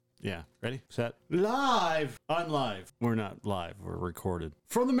Yeah. Ready? Set. Live. Unlive. We're not live. We're recorded.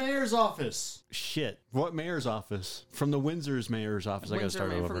 From the mayor's office. Shit. What mayor's office? From the Windsor's mayor's office. I gotta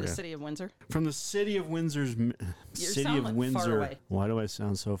start over. From the city of Windsor. From the city of Windsor's. City of Windsor. Far away. Why do I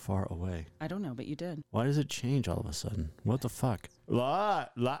sound so far away? I don't know, but you did. Why does it change all of a sudden? What the fuck?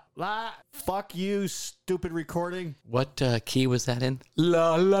 Fuck you, stupid recording. What key was that in?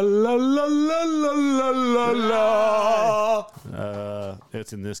 La la la la la la la la la.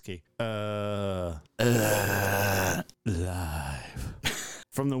 It's in this key. Live.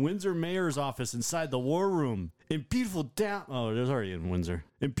 From the Windsor mayor's office inside the war room in beautiful it was already in Windsor.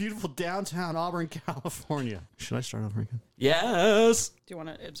 In beautiful downtown Auburn, California. Should I start over again? Yes. Do you want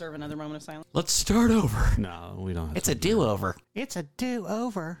to observe another moment of silence? Let's start over. No, we don't have It's a do-over. It's a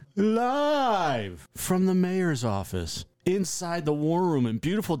do-over. Live from the mayor's office inside the war room in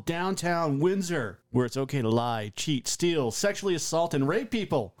beautiful downtown Windsor, where it's okay to lie, cheat, steal, sexually assault, and rape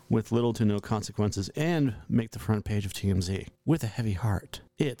people with little to no consequences and make the front page of TMZ with a heavy heart.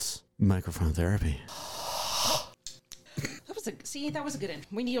 It's microphone therapy. That was a good intro.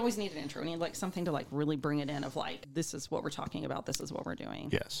 We always need an intro. We need like something to like really bring it in of like, this is what we're talking about. This is what we're doing.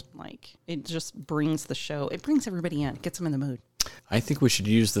 Yes. Like it just brings the show. It brings everybody in. It gets them in the mood. I think we should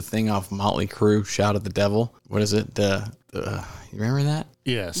use the thing off Motley Crue, Shout at the Devil. What is it? You remember that?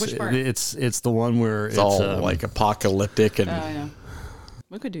 Yes. Which part? It's the one where it's all like apocalyptic and I know.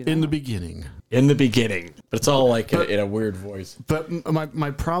 We could do that. in the beginning. In the beginning. But it's all like in a weird voice. But my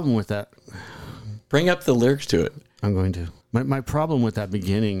problem with that, Bring up the lyrics to it. I'm going to. My problem with that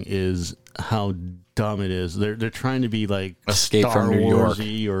beginning is how dumb it is. They're trying to be like Escape Star from New York.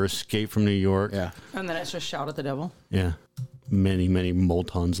 Wars-y or Escape from New York. Yeah. And then it's just Shout at the Devil. Yeah. Many, many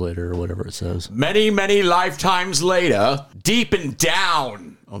moltons later or whatever it says. Many, many lifetimes later, deep and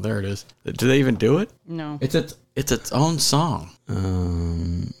down. Oh, there it is. Do they even do it? No. It's its own song.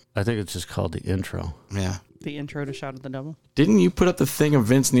 I think it's just called the intro. Yeah. The intro to Shout at the Devil. Didn't you put up the thing of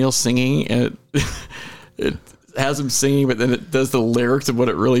Vince Neil singing and it has him singing, but then it does the lyrics of what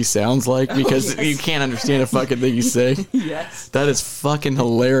it really sounds like because you can't understand a fucking thing he's saying? Yes. That is fucking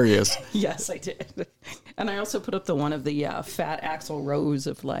hilarious. Yes, I did. And I also put up the one of the fat Axl Rose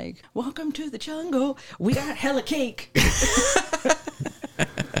of like, welcome to the jungle. We got hella cake.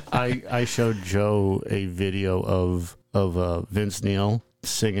 I showed Joe a video of Vince Neil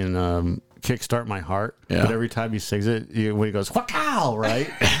singing Kickstart My Heart. Yeah. But every time he sings it, when he goes, "Whack-ow," right?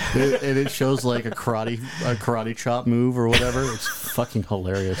 and it shows like a karate chop move or whatever. It's fucking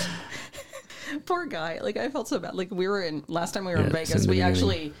hilarious. Poor guy. Like, I felt so bad. Like, last time we were in Vegas,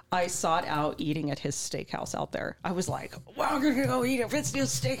 I sought out eating at his steakhouse out there. I was like, wow, we're going to go eat at Vince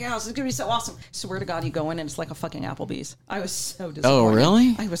Neil's steakhouse. It's going to be so awesome. Swear to God, you go in and it's like a fucking Applebee's. I was so disappointed. Oh,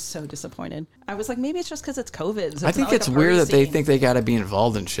 really? I was so disappointed. I was like, maybe it's just because it's COVID. So I think it's weird that they think they got to be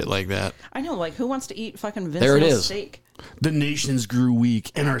involved in shit like that. I know. Like, who wants to eat fucking Vince Neil's steak? The nations grew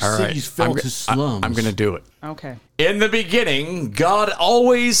weak and our cities fell to slums. I'm going to do it. Okay. In the beginning, God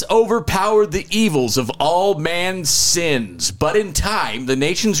always overpowered the evils of all man's sins. But in time, the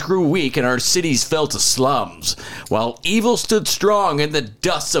nations grew weak and our cities fell to slums. While evil stood strong in the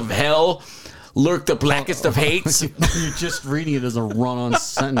dust of hell, lurked the blackest of hates. You're just reading it as a run-on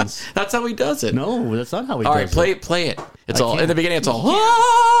sentence. That's how he does it. No, that's not how he does it. All right, play it. It's all in the beginning. It's all.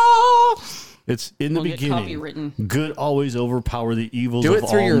 It's in the beginning. Good always overpower the evils of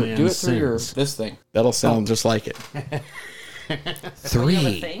all man's sins. This thing. That'll sound just like it.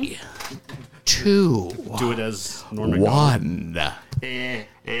 3, 2, do it as Norman 1. In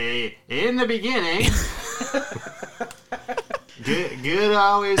the beginning, good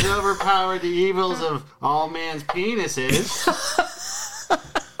always overpower the evils of all man's penises.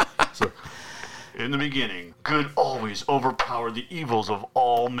 In the beginning, good always overpowered the evils of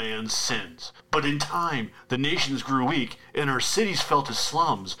all man's sins. But in time, the nations grew weak, and our cities fell to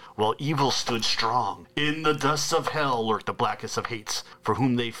slums, while evil stood strong. In the dust of hell lurked the blackest of hates, for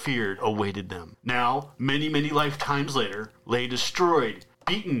whom they feared awaited them. Now, many, many lifetimes later, lay destroyed,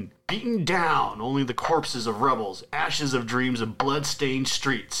 beaten down, only the corpses of rebels, ashes of dreams, and blood-stained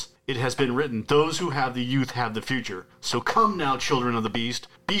streets. It has been written, those who have the youth have the future. So come now, children of the beast,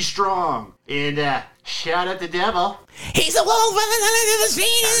 be strong, and shout at the devil. He's a wolf with the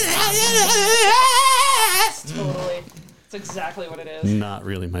Totally. It's exactly what it is. Not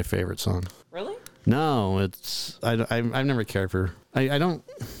really my favorite song. Really? No, it's... I've never cared for... I don't...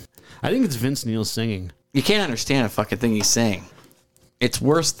 I think it's Vince Neil singing. You can't understand a fucking thing he's saying. It's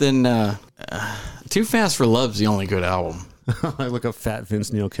worse than... Too Fast for Love's the only good album. I look up Fat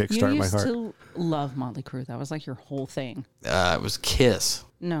Vince Neil Kickstart My Heart. Love Motley Crue. That was like your whole thing. It was Kiss.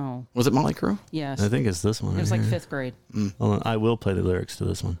 No. Was it Motley Crue? Yes. I think it's this one. It was like 5th grade. Hold on, I will play the lyrics to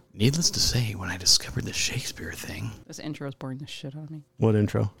this one. Needless to say, when I discovered the Shakespeare thing. This intro is boring the shit out of me. What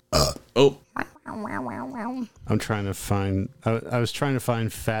intro? Oh. I'm trying to find. I was trying to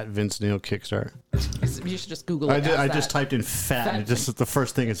find Fat Vince Neil Kickstart. You should just Google it. I just typed in fat. And just the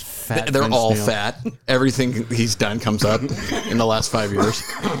first thing is fat. They're Vince all Neil. fat. Everything he's done comes up in the last 5 years.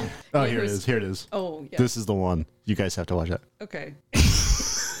 Oh, here it is. Here it is. Oh, yeah. This is the one. You guys have to watch that. Okay.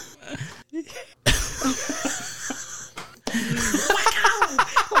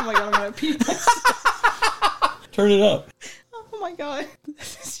 Oh my god, I'm gonna pee myself. Turn it up. Oh my god.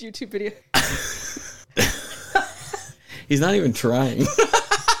 This is YouTube video. He's not even trying.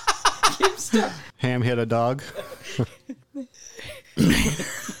 Ham hit a dog.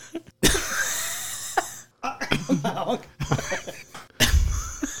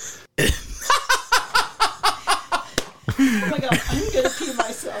 Oh my god, I'm gonna pee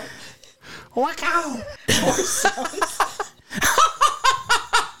myself. Wow. More sounds.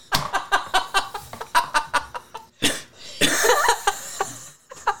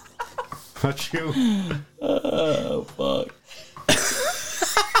 Not you. Oh, fuck.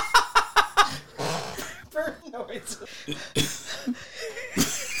 Bird noise.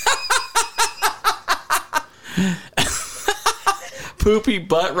 Poopy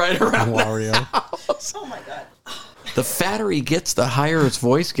butt right around Wario. Oh my god. The fatter he gets, the higher his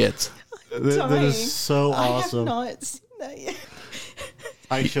voice gets. That is so awesome. I have not seen that yet.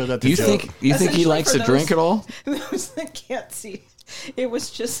 I showed that to You Joe. think he Essentially, likes for to drink those- at all? Those that can't see, it was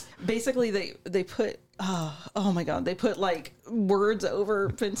just basically they put oh my god, they put like words over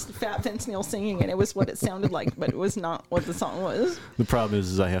Fat Vince Neil singing, and it was what it sounded like, but it was not what the song was. The problem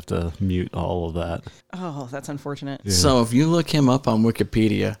is I have to mute all of that. Oh, that's unfortunate. So if you look him up on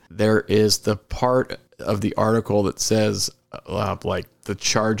Wikipedia, there is the part of the article that says like the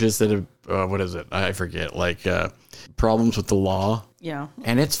charges that have what is it? I forget. Like problems with the law. Yeah,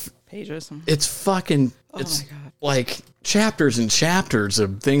 And it's pages. fucking it's my God. like chapters and chapters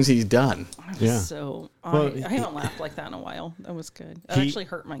of things he's done. Yeah. So Well, I haven't laughed like that in a while. That was good. It actually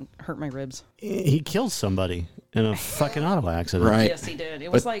hurt my ribs. He killed somebody in a fucking auto accident. Right. Yes, he did.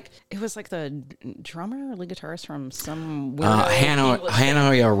 It was like the drummer or lead guitarist from some weird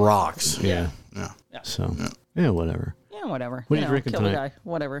Hanoi Rocks. Yeah. Yeah. So, yeah, whatever. Yeah, whatever. What are you drinking kill tonight? the guy.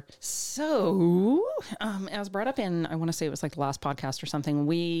 Whatever. So, as brought up in, I want to say it was like the last podcast or something,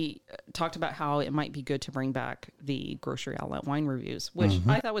 we talked about how it might be good to bring back the grocery outlet wine reviews, which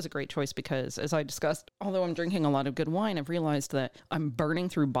I thought was a great choice because, as I discussed, although I'm drinking a lot of good wine, I've realized that I'm burning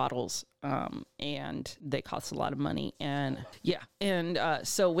through bottles and they cost a lot of money. And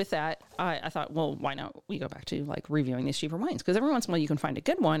so with that, I thought, well, why not we go back to like reviewing these cheaper wines? Because every once in a while you can find a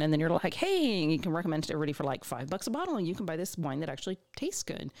good one and then you're like, hey, you can recommend it to everybody for like $5 a bottle and you can buy this wine that actually tastes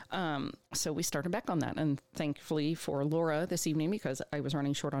good. So we started back on that. And thankfully for Laura this evening, because I was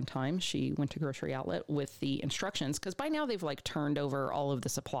running short on time, she went to Grocery Outlet with the instructions. Because by now they've like turned over all of the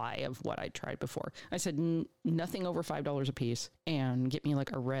supply of what I tried before. I said, nothing over $5 a piece and get me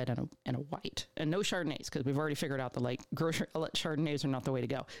like a red and a white and no Chardonnays, because we've already figured out that like Grocery Outlet Chardonnays are not the way to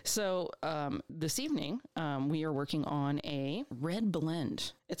go. So this evening we are working on a red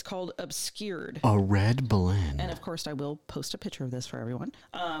blend. It's called Obscured. A red blend. And of course, I will post a picture of this for everyone.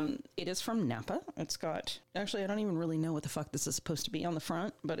 It is from Napa. It's got, actually, I don't even really know what the fuck this is supposed to be on the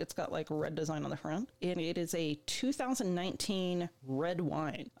front, but it's got like red design on the front. And it is a 2019 red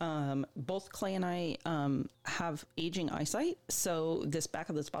wine. Both Clay and I have aging eyesight, so this back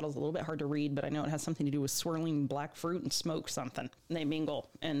of this bottle is a little bit hard to read, but I know it has something to do with swirling black fruit and smoke something. And they mingle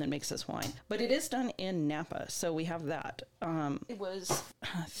and then makes this wine. But it is done in Napa, so we have that. It was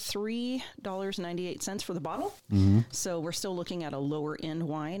 $3.98 for the bottle. So we're still looking at a lower end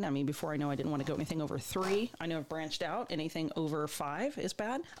wine. I mean, before I know I didn't want to go anything over 3. I know I've branched out. Anything over 5 is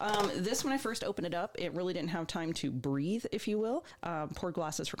bad. This, when I first opened it up, it really didn't have time to breathe, if you will. Poured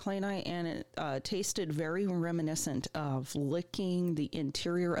glasses for Clay and I, and it tasted very reminiscent of licking the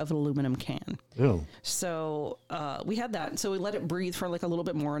interior of an aluminum can. Ew. So we had that. So we let it breathe for like a little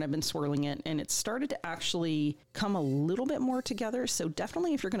bit more, and I've been swirling it, and it started to actually come a little bit more together. So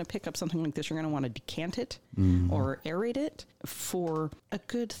definitely, if you're going to pick up something like this, you're going to want to decant it or aerate it for a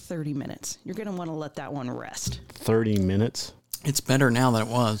good 30 minutes. You're going to want to let that one rest. 30 minutes? It's better now than it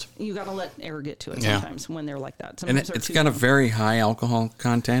was. You got to let air get to it Yeah. sometimes when they're like that. And Sometimes it's got a very high alcohol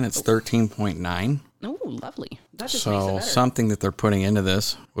content. It's 13.9. Oh, lovely. That just makes it So better. something that they're putting into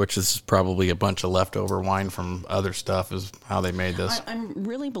this, which is probably a bunch of leftover wine from other stuff, is how they made this. I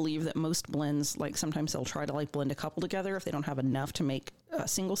really believe that most blends, like sometimes they'll try to like blend a couple together if they don't have enough to make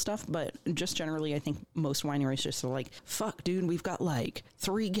single stuff. But just generally, I think most wineries just are like, fuck, dude, we've got like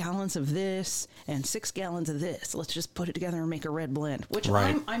 3 gallons of this and 6 gallons of this. Let's just put it together and make a red blend, which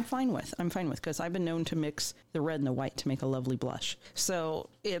Right. I'm fine with. I'm fine with because I've been known to mix the red and the white to make a lovely blush. So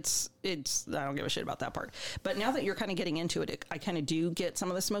it's I don't give a shit about that part. But now that you're kind of getting into it, I kind of do get some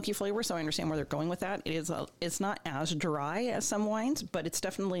of the smoky flavor, so I understand where they're going with that. It's not as dry as some wines, but it's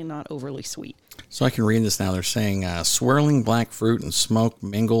definitely not overly sweet. So I can read this now. They're saying swirling black fruit and smoke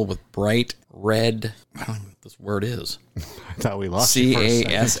mingle with bright red. I don't know what this word is. I thought we lost you for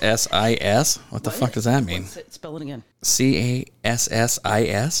a second. Cassis. What the fuck does that mean? Spell it again. Cassis.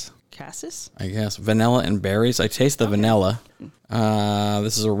 Cassis? I guess. Vanilla and berries. I taste the vanilla.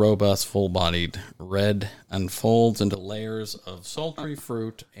 This is a robust, full-bodied red, unfolds into layers of sultry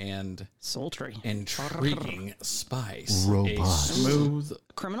fruit and Sultry. intriguing spice. Robust. A smooth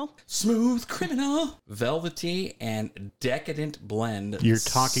Criminal? velvety and decadent blend. You're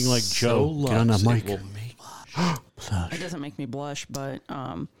talking like Joe. So Get on the luxe mic. it will make It doesn't make me blush, but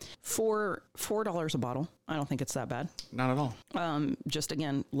for $4 a bottle, I don't think it's that bad. Not at all. Just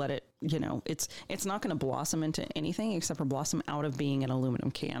again, let it, it's not going to blossom into anything except for blossom out of being an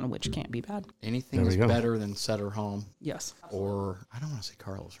aluminum can, which can't be bad. Anything There is we go. better than Sutter Home. Yes. Or, I don't want to say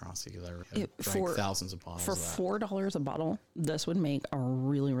Carlos Rossi because I drank For thousands of bottles For of that. $4 a bottle, this would make a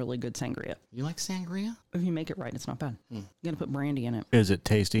really, really good sangria. You like sangria? If you make it right, it's not bad. You got to put brandy in it. Is it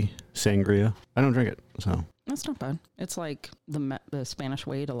tasty? Sangria? I don't drink it, so. That's not bad. It's like the Spanish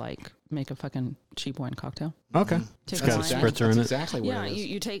way to like make a fucking cheap wine cocktail. Okay. Take It's got a wine. spritzer in it. Exactly what Yeah, it is.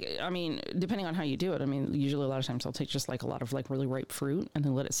 you take, I mean, depending on how you do it, I mean, usually a lot of times I'll take just like a lot of like really ripe fruit and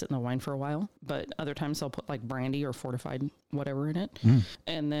then let it sit in the wine for a while. But other times I'll put like brandy or fortified whatever in it.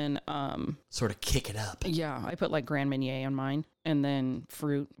 And then, Sort of kick it up. yeah, I put like Grand Marnier on mine and then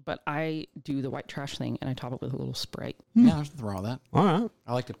fruit. But I do the white trash thing and I top it with a little Sprite. Yeah, there's nothing wrong with that. All right.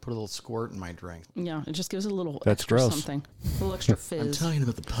 I like to put a little squirt in my drink. Yeah, it just gives it a little That's extra gross. something. A little extra fizz. I'm talking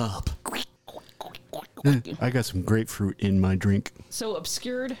about the pop. I got some grapefruit in my drink. So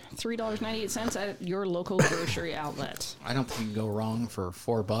obscured, $3.98 at your local grocery outlet. I don't think you can go wrong for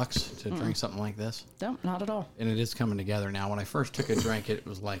 $4 to drink something like this. No, not at all. And it is coming together now. When I first took a drink, it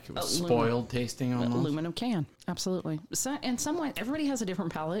was like it was Aluminum. spoiled tasting almost. Aluminum can, absolutely. And some wine, everybody has a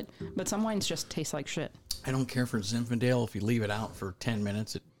different palate, but some wines just taste like shit. I don't care for Zinfandel. If you leave it out for 10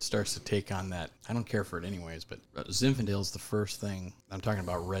 minutes, it starts to take on that. I don't care for it anyways, but Zinfandel is the first thing. I'm talking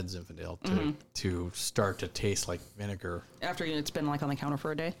about red Zinfandel to start to taste like vinegar. After it's been like on the counter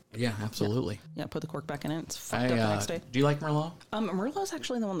for a day. Yeah, absolutely. Yeah, put the cork back in it. It's fucked up the next day. Do you like Merlot? Merlot's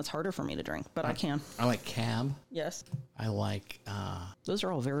actually the one that's harder for me to drink, but I can. I like Cab. Yes. I like, Those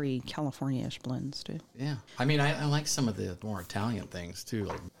are all very California-ish blends, too. yeah. I mean, I like some of the more Italian things too.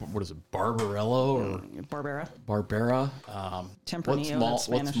 Like, what is it, Barbarello or Barbera. Barbera? Tempranillo, what's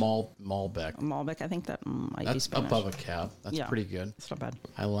that's Spanish. Malbec? Malbec, I think that might be That's Spanish. above a Cab. That's Yeah. pretty good. It's not bad.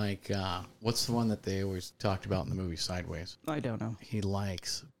 I like, what's the one that they always talked about in the movie Sideways? I don't know. He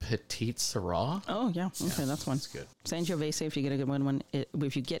likes Petite Syrah. Oh, yeah. Okay, that's one. That's good. Sangiovese, if you get a good one,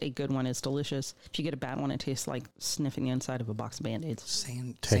 if you get a good one, it's delicious. If you get a bad one, it tastes like sniffing the inside of a box of Band-Aids.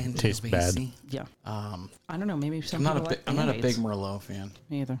 Tastes bad. Yeah. I don't know. Maybe some I'm people like not a big Band-Aids. Merlot fan.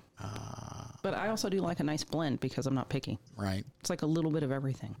 Me either. But I also do like a nice blend because I'm not picky. Right. It's like a little bit of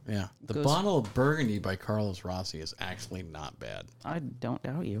everything. Yeah. The Goes- bottle of Burgundy by Carlos Rossi is actually not bad. I don't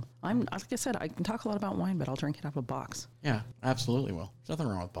doubt you. Like I said, I can talk a lot about wine, but I'll drink it out of a box. Yeah, absolutely will. There's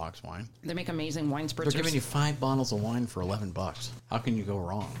nothing wrong with box wine. They make amazing wine They're spritzers. giving you 5 bottles of wine for $11. How can you go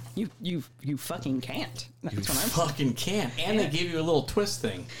wrong? You fucking can't. That's You what I'm saying. fucking can't. And they give you a little twist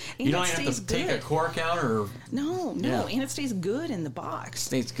thing. And You don't it even have to stays take a good. cork out or No, Yeah. and it stays good in the box.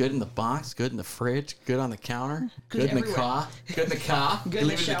 stays good in the box, good in the fridge, good on the counter, Good good in the everywhere. car, good in the car, Good in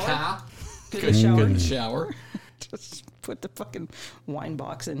the leave it in the shower. car, Good in the shower. good in the shower. Just put the fucking wine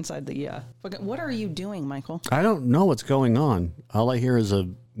box inside the. Fucking, what are you doing, Michael? I don't know what's going on. All I hear is a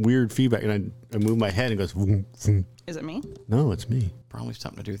weird feedback, and I move my head and it goes, vroom, vroom. Is it me? No, it's me. Probably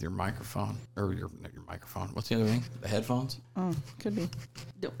something to do with your microphone or not your microphone. What's the other thing? The headphones. Oh, could be.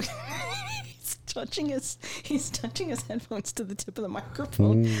 No. He's touching his headphones to the tip of the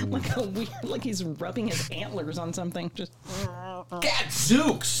microphone like a weird, like he's rubbing his antlers on something. Just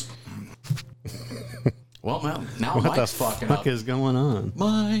Gadzooks! Well, now What Mike's the fucking fuck up. is going on?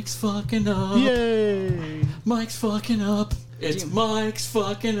 Mike's fucking up. Yay! Mike's fucking up. It's Mike's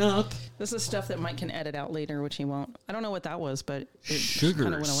fucking up. This is stuff that Mike can edit out later, which he won't. I don't know what that was, but it Sugar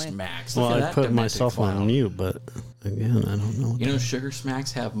kind of went away. Smacks. Well, Look at I that put demented myself clown. on mute, but again, I don't know. You know, Sugar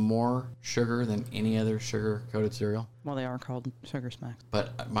Smacks have more sugar than any other sugar-coated cereal. Well, they are called Sugar Smacks.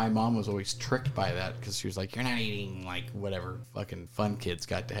 But my mom was always tricked by that because she was like, you're not eating like whatever fucking fun kids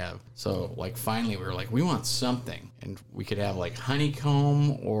got to have. So like finally we were like, we want something. And we could have like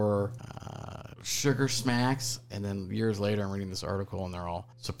honeycomb or Sugar Smacks. And then years later I'm reading this article and they're all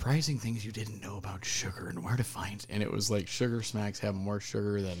surprising things you didn't know about sugar and where to find. And it was like Sugar Smacks have more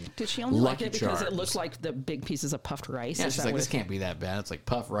sugar than Did she only Lucky like it because it Charms. looked like the big pieces of puffed rice? Yeah, Is she's that like, what this it- can't be that bad. It's like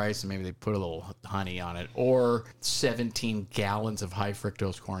puff rice and maybe they put a little honey on it. Or 17 gallons of high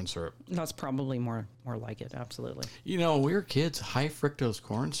fructose corn syrup. That's probably more like it. Absolutely. You know, when we were kids, high fructose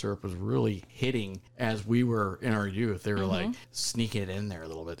corn syrup was really hitting as we were in our youth. They were like sneaking it in there a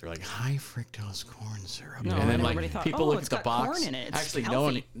little bit. They're like high fructose corn syrup, No, and then everybody like thought, people oh, look it's at the got box. corn in it. It's Actually,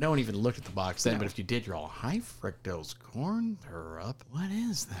 healthy. no one even looked at the box then. But if you did, you're all high fructose corn syrup. What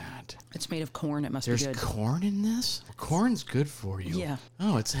is that? It's made of corn. It must There's be good. corn in this. Corn's good for you. Yeah.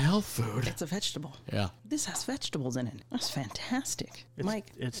 Oh, it's health food. It's a vegetable. Yeah. This has vegetables in it. That's fantastic. Mike,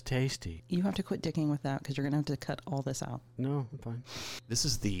 It's tasty. you have to quit dicking with that because you're going to have to cut all this out. No, I'm fine. This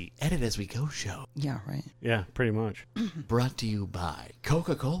is the Edit As We Go show, Yeah, right. Yeah, pretty much. brought to you by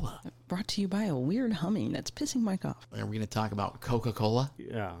Coca-Cola. Brought to you by a weird humming that's pissing Mike off. Are we going to talk about Coca-Cola?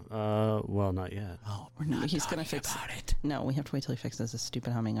 Yeah. Well, not yet. Oh, we're not He's going to talking fix about it. No, we have to wait till he fixes his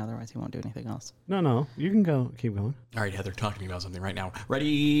stupid humming. Otherwise, he won't do anything else. No. You can go. Keep going. All right, Heather, talk to me about something right now.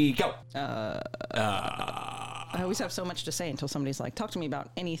 Ready, go. I always have so much to say until somebody's like, talk to me about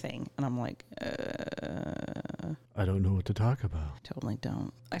anything. And I'm like, I don't know what to talk about. totally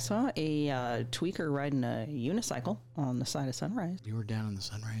don't. I saw a tweaker riding a unicycle on the side of Sunrise. You were down in the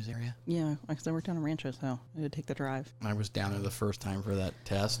Sunrise area? Yeah, because I worked down in Rancho, so I had to take the drive. I was down there the first time for that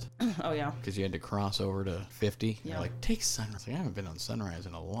test Oh, yeah. because you had to cross over to 50. Yeah. You're like, take Sunrise. Like, I haven't been on Sunrise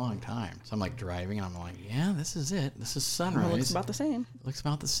in a long time. So I'm like driving and I'm like, yeah, this is it. This is Sunrise. Well, it looks about the same. It looks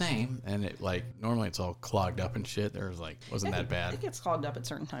about the same. And it like, normally it's all clogged up and shit. There was like, wasn't that bad. It gets clogged up at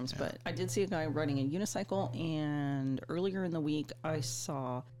certain times, but I did see a guy riding a unicycle, and earlier in the week, I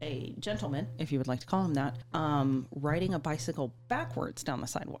saw a gentleman, if you would like to call him that, riding a bicycle backwards down the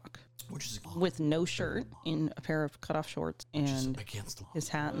sidewalk Which is with no shirt, in a pair of cutoff shorts, and against the law. his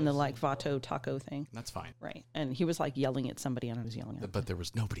hat and the like Vato taco thing. That's fine. Right. And he was like yelling at somebody, and I was yelling at him. But there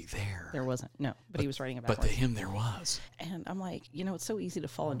was nobody there. There wasn't. No, but he was riding it But backwards. to him, there was. And I'm like, it's so easy to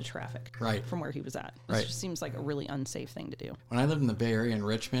fall into traffic. Right. From where he was at. This Right. just seems like a really unsafe thing to do. When I lived in the Bay Area in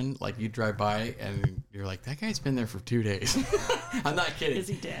Richmond, like you drive by and you're like, that guy's been there for 2 days. I'm not kidding. Is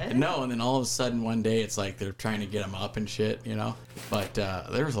he dead? No, and then all of a sudden one day it's like they're trying to get him up and shit, you know? But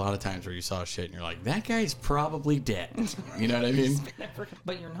there was a lot of times where you saw shit and you're like, that guy's probably dead. You know what I mean?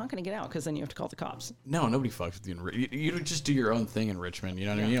 But you're not going to get out because then you have to call the cops. No, nobody fucks with you. You just do your own thing in Richmond. You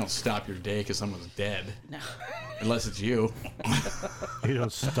know what I mean? You don't stop your day because someone's dead. No. Unless it's you. You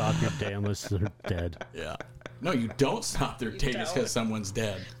don't stop your day unless they're dead. Yeah. No, you don't stop their day just don't. because someone's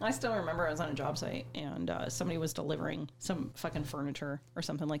dead. I still remember I was on a job site and somebody was delivering some fucking furniture or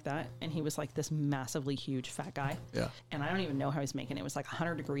something like that. And he was like this massively huge fat guy. Yeah. And I don't even know how he's making it. It was like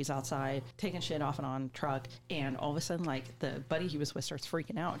 100 degrees outside, taking shit off and on truck. And all of a sudden, like the buddy he was with starts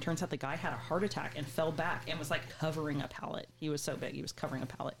freaking out. It turns out the guy had a heart attack and fell back and was like covering a pallet. He was so big, he was covering a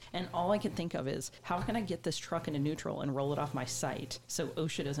pallet. And all I could think of is, how can I get this truck into neutral and roll it off my site so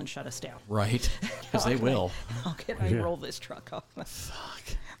OSHA doesn't shut us down? Right? Because they will. How can I Yeah. roll this truck off? Fuck.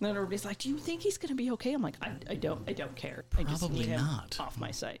 And then everybody's like, do you think he's going to be okay? I'm like, I don't care. I just Probably need him not. off my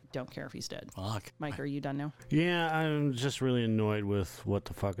site. Don't care if he's dead. Fuck. Mike, are you done now? Yeah, I'm just really annoyed with what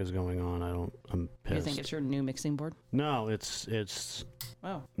the fuck is going on. I'm pissed. You think it's your new mixing board? No, it's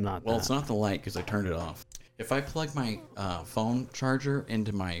Oh, not Well, that. it's not the light because I turned it off. If I plug my phone charger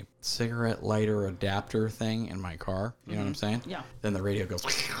into my cigarette lighter adapter thing in my car, you know what I'm saying? Yeah. Then the radio goes.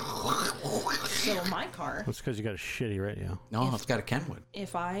 so my car, That's because you got a shitty radio. No, it's got a Kenwood.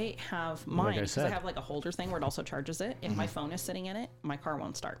 if I have mine, I because I said. have like a holder thing where it also charges it. If my phone is sitting in it, my car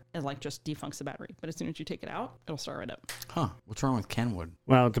won't start. It like just defuncts the battery. But as soon as you take it out, it'll start right up. Huh? What's wrong with Kenwood?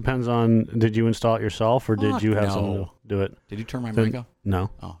 Well, it depends on, did you install it yourself or did Fuck you have no. someone to do it? Did you turn my mic off? No.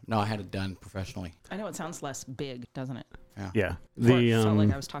 Oh no, I had it done professionally. I know it sounds less big, doesn't it? Yeah. Before The it felt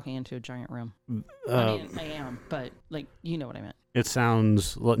like I was talking into a giant room. I mean, I am, but like, you know what I meant. it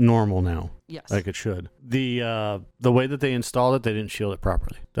sounds normal now. Yes. Like it should. The way that they installed it, they didn't shield it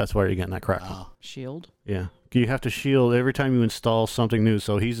properly. That's why you're getting that crackle. Oh. Shield. Yeah. You have to shield every time you install something new.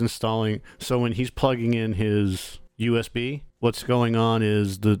 So he's installing, so when he's plugging in his USB. What's going on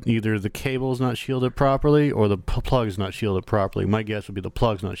is either the cable's not shielded properly or the plug's not shielded properly. My guess would be the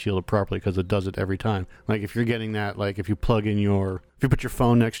plug's not shielded properly because it does it every time. Like if you're getting that, like if you put your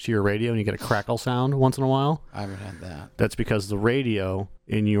phone next to your radio and you get a crackle sound once in a while. I haven't had that. That's because the radio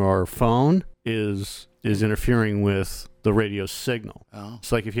in your phone is interfering with the radio signal. Oh.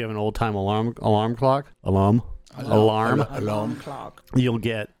 It's like if you have an old time alarm clock, Alarm clock. you'll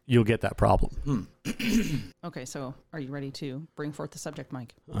get that problem. Okay, so are you ready to bring forth the subject,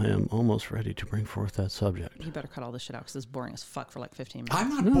 Mike? I am almost ready to bring forth that subject. You better cut all this shit out because it's boring as fuck for like 15 minutes.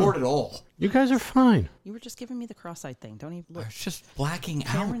 I'm not bored at all. You guys are fine. You were just giving me the cross-eyed thing. Don't even I look. was just blacking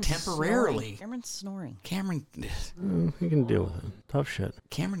Cameron's out temporarily. Cameron's snoring. Cameron You can deal with it. Tough shit.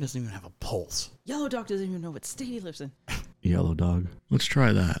 doesn't even have a pulse. Yellow Dog doesn't even know what state he lives in. Yellow dog. Let's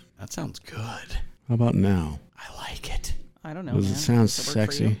try that. That sounds good. How about now? I like it. I don't know, Does man. it sound Does it work for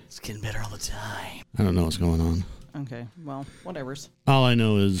you? sexy? It's getting better all the time. I don't know what's going on. Okay, well, whatever's. All I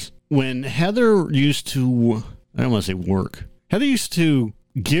know is when Heather used to, I don't want to say work, Heather used to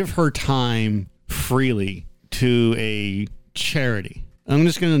give her time freely to a charity. I'm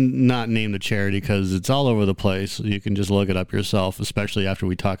just going to not name the charity because it's all over the place. You can just look it up yourself, especially after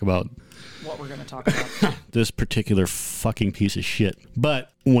we talk about What we're going to talk about. this particular fucking piece of shit.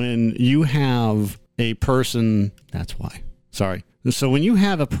 But when you have a person, that's why. Sorry. So when you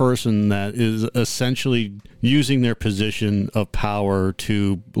have a person that is essentially using their position of power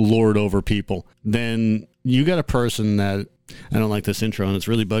to lord over people, then you got a person that, I don't like this intro and it's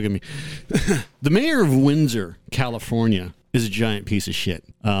really bugging me. The mayor of Windsor, California, is a giant piece of shit.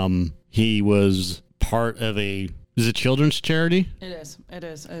 He was part of is it children's charity? It is.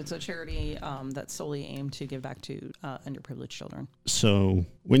 It's a charity that's solely aimed to give back to underprivileged children. So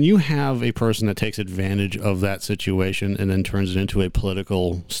when you have a person that takes advantage of that situation and then turns it into a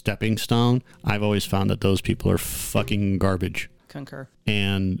political stepping stone, I've always found that those people are fucking garbage. Concur.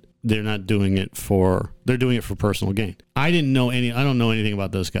 And they're not doing it they're doing it for personal gain. I don't know anything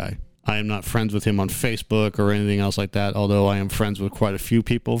about this guy. I am not friends with him on Facebook or anything else like that, although I am friends with quite a few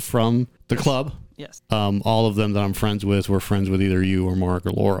people from the club. Yes. All of them that I'm friends with were friends with either you or Mark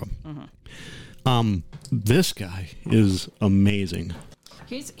or Laura. Mm-hmm. This guy is amazing.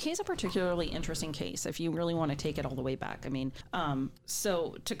 He's a particularly interesting case if you really want to take it all the way back. I mean,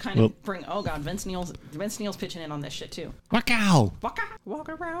 so to kind of bring, oh God, Vince Neil's pitching in on this shit too. Wow. Walk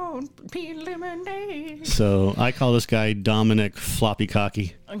around, pea lemonade. So I call this guy Dominic Floppy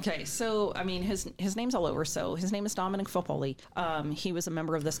Cocky. Okay, so I mean his name's all over. So his name is Dominic Foppoli. He was a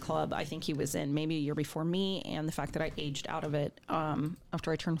member of this club. I think he was in maybe a year before me, and the fact that I aged out of it after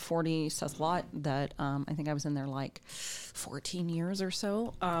I turned 40 says a lot. That I think I was in there like 14 years or so.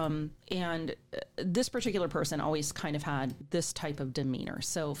 And this particular person always kind of had this type of demeanor.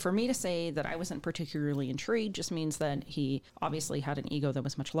 So for me to say that I wasn't particularly intrigued just means that he obviously had an ego that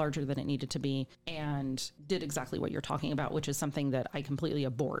was much larger than it needed to be and did exactly what you're talking about, which is something that I completely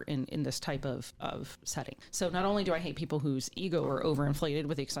abhor in this type of setting. So not only do I hate people whose ego are overinflated,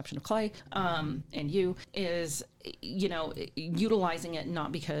 with the exception of Clay and you, is utilizing it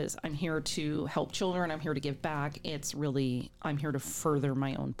not because I'm here to help children, I'm here to give back. It's really, I'm here to further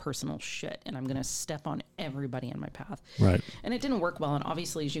my own personal shit, and I'm going to step on everybody in my path. Right. And it didn't work well. And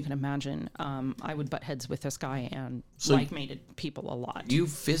obviously, as you can imagine, I would butt heads with this guy and like-minded people a lot. You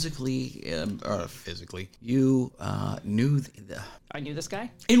you knew I knew this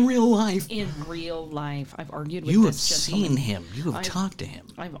guy in real life. In real life, I've argued with You have this gentleman. seen him. You have talked to him.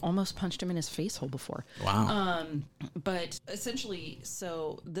 I've almost punched him in his face hole before. Wow. But essentially,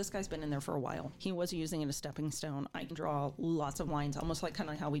 so this guy's been in there for a while. He was using it as a stepping stone. I can draw lots of lines, almost like kind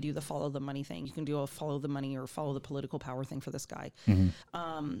of how we do the follow the money thing. You can do a follow the money or follow the political power thing for this guy.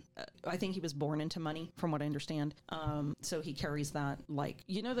 Mm-hmm. I think he was born into money, from what I understand. So he carries that, like,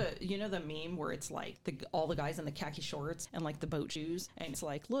 you know the meme where it's like all the guys in the khaki shorts and like the boat shoes, and it's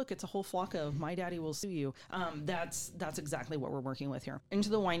like, look, it's a whole flock of my daddy will sue you. That's exactly what we're working with here. Into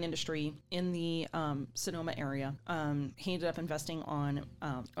the wine industry in the Sonoma area. He ended up investing on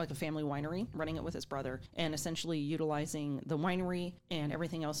like a family winery, running it with his brother, and essentially utilizing the winery and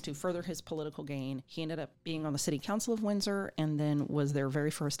everything else to further his political gain. He ended up being on the city council of Windsor and then was their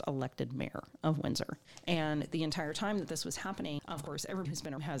very first elected mayor of Windsor. And the entire time that this was happening, of course, everyone who's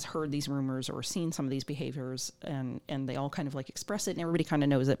been has heard these rumors or seen some of these behaviors, and they all kind of like express it, and everybody kind of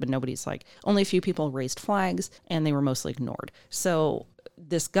knows it, but nobody's like, only a few people raised flags, and they were mostly ignored. So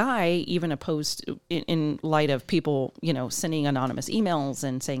this guy even opposed in light of people, sending anonymous emails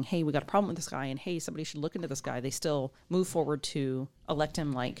and saying, hey, we got a problem with this guy, and hey, somebody should look into this guy. They still move forward to elect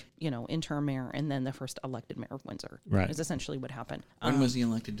him interim mayor and then the first elected mayor of Windsor. Right. Is essentially what happened. When was he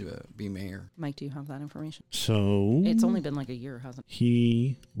elected to be mayor? Mike, do you have that information? So It's only been like a year, hasn't it?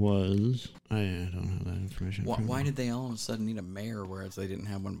 he was. I don't have that information. Why did they all of a sudden need a mayor, whereas they didn't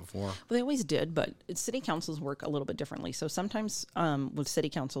have one before? Well, they always did, but city councils work a little bit differently. So sometimes with city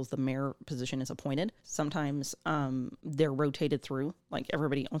councils, the mayor position is appointed. Sometimes they're rotated through. Like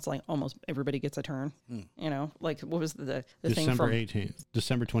it's like almost everybody gets a turn. Like what was the thing from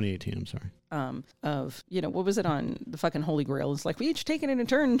December 2018, I'm sorry. What was it on the fucking Holy Grail? It's like we each taken in a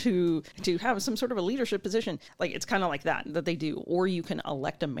turn to have some sort of a leadership position. Like it's kind of like that they do. Or you can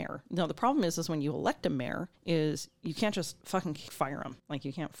elect a mayor. No, the problem is when you elect a mayor is you can't just fucking fire him. Like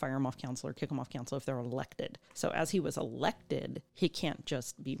you can't fire him off council or kick him off council if they're elected. So as he was elected, he can't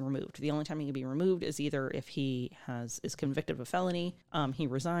just be removed. The only time he can be removed is either if he is convicted of a felony, he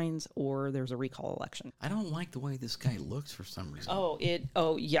resigns, or there's a recall election. I don't like the way this guy looks for some reason.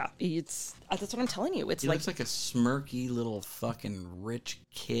 That's what I'm telling you. He looks like a smirky little fucking rich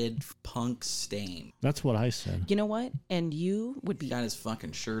kid punk stain. That's what I said. You know what? And you would be... He's got his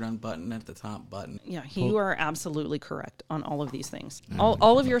fucking shirt unbuttoned at the top button. Yeah, you are absolutely correct on all of these things.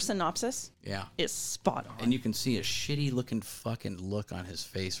 All of your synopsis is spot on. And you can see a shitty looking fucking look on his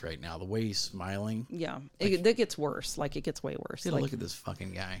face right now. The way he's smiling. Yeah, it gets worse. Like, it gets way worse. Look at this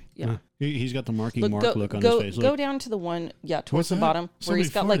fucking guy. Yeah. He's got the Mark look on his face. Go down to the one, towards the bottom, where he's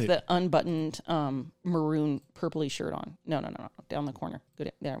got like the unbuttoned maroon purpley shirt on. No, down the corner.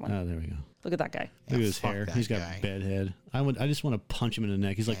 Good, there one. Oh, there we go. Look at that guy. Look at his hair. He's got a bed head. I just want to punch him in the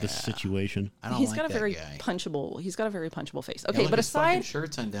neck. He's like the Situation. He's got a very punchable face. Okay, but aside, his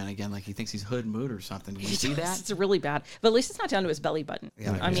shirt's undone again, like he thinks he's hood mood or something. Did you see that? It's really bad. But at least it's not down to his belly button.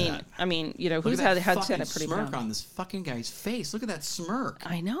 Yeah, I mean, who's had a pretty smirk on this fucking guy's face? Look at that smirk.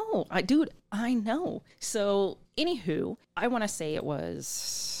 I know, I know. So, anywho, I want to say it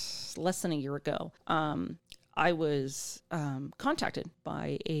was less than a year ago. I was contacted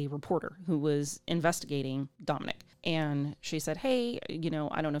by a reporter who was investigating Dominic. And she said, hey,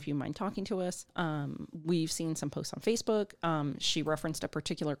 I don't know if you mind talking to us. We've seen some posts on Facebook. She referenced a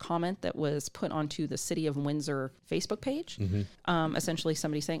particular comment that was put onto the City of Windsor Facebook page. Mm-hmm. Essentially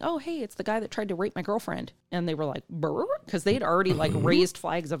somebody saying, oh, hey, it's the guy that tried to rape my girlfriend. And they were like, because they'd already raised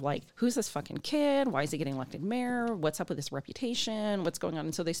flags of like, who's this fucking kid? Why is he getting elected mayor? What's up with his reputation? What's going on?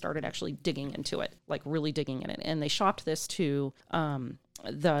 And so they started actually digging into it, like really digging in it. And they shopped this to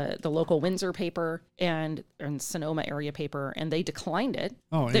the local Windsor paper and Sonoma area paper, and they declined it.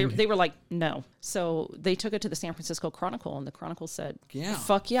 They were like, no. So they took it to the San Francisco Chronicle, and the Chronicle said,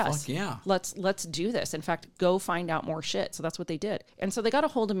 fuck yes. Fuck yeah. Let's do this. In fact, go find out more shit. So that's what they did. And so they got a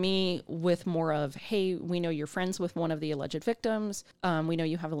hold of me with more of, hey, we know you're friends with one of the alleged victims. We know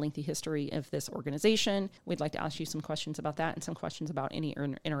you have a lengthy history of this organization. We'd like to ask you some questions about that and some questions about any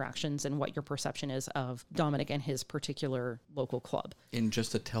interactions and what your perception is of Dominic and his particular local club. In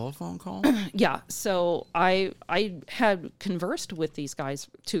just a telephone call? Yeah. So I had conversed with these guys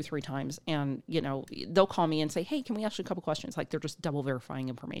 2-3 times, and they'll call me and say, hey, can we ask you a couple questions? Like, they're just double verifying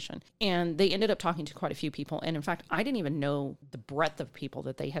information. And they ended up talking to quite a few people. And in fact, I didn't even know the breadth of people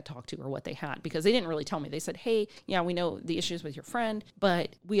that they had talked to or what they had, because they didn't really tell me. They said, hey, yeah, we know the issues with your friend,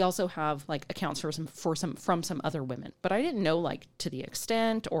 but we also have like accounts from some other women. But I didn't know like to the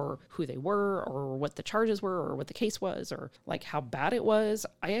extent or who they were or what the charges were or what the case was or like how bad it was.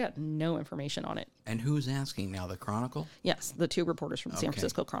 I had no information on it. And who's asking now? The Chronicle? Yes, the 2 reporters from the San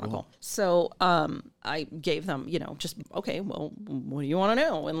Francisco Chronicle. Cool. So I gave them, just, okay, well, what do you want to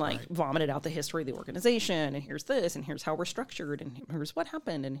know? And vomited out the history of the organization, and here's this, and here's how we're structured, and here's what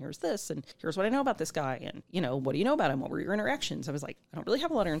happened, and here's this, and here's what I know about this guy, and, what do you know about him? What were your interactions? I was like, I don't really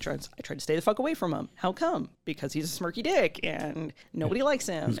have a lot of insurance. I tried to stay the fuck away from him. How come? Because he's a smirky dick, and nobody likes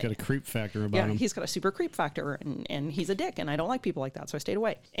him. He's got a creep factor about him. Yeah, he's got a super creep factor, and he's a dick, and I don't like people like that, so I stayed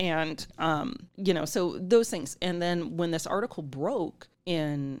away. And, so those things. And then when this article broke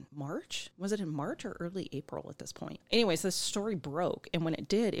in March, was it in March or early April at this point? Anyways, this story broke. And when it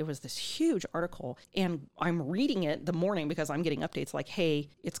did, it was this huge article. And I'm reading it the morning because I'm getting updates like, hey,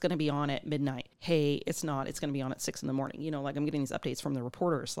 it's going to be on at midnight. Hey, it's not. It's going to be on at 6 a.m. Like I'm getting these updates from the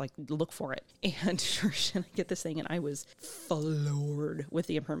reporters, like look for it. And sure, I get this thing. And I was floored with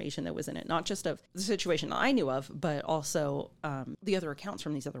the information that was in it. Not just of the situation I knew of, but also the other accounts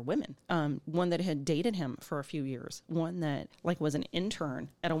from these other women. One that had dated him for a few years. One that like was an intern intern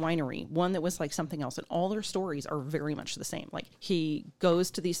at a winery, one that was like something else. And all their stories are very much the same. Like he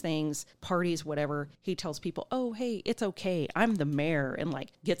goes to these things, parties, whatever. He tells people, oh, hey, it's okay. I'm the mayor, and like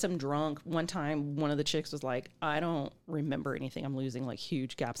gets them drunk. One time, one of the chicks was like, I don't remember anything. I'm losing like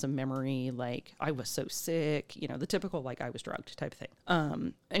huge gaps of memory. Like I was so sick, you know, the typical like I was drugged type of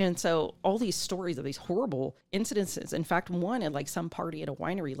thing. And so all these stories of these horrible incidences. In fact, one at like some party at a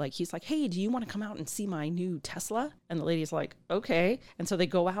winery, like he's like, hey, do you want to come out and see my new Tesla? And the lady's like, okay. And so they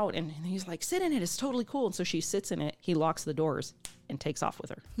go out and he's like, sit in it. It's totally cool. And so she sits in it. He locks the doors and takes off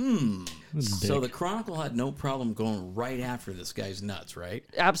with her. So the Chronicle had no problem going right after this guy's nuts, right?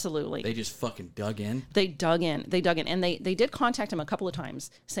 Absolutely. They just fucking dug in? They dug in. And they did contact him a couple of times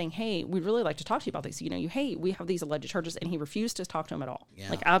saying, hey, we'd really like to talk to you about this. You know, hey, we have these alleged charges. And he refused to talk to him at all. Yeah.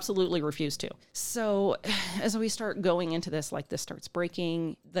 Like absolutely refused to. So as we start going into this, like this starts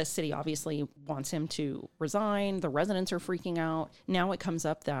breaking. The city obviously wants him to resign. The residents are freaking out. Now it comes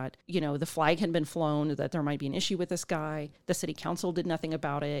up that, you know, the flag had been flown, that there might be an issue with this guy. The city council did nothing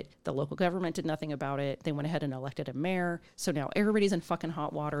about it. The local government did nothing about it. They went ahead and elected a mayor. So now everybody's in fucking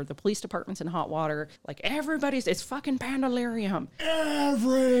hot water. The police department's in hot water. Like it's fucking pandalarium.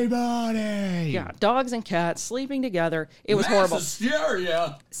 Everybody. Yeah, dogs and cats sleeping together. It was horrible.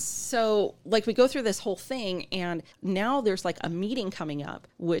 Hysteria. So like we go through this whole thing, and now there's like a meeting coming up,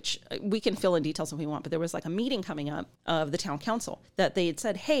 which we can fill in details if we want, but there was like a meeting coming up of the town council that they had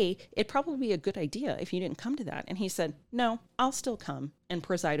said, hey, it'd probably be a good idea if you didn't come to that. And he said, no, I'll still come and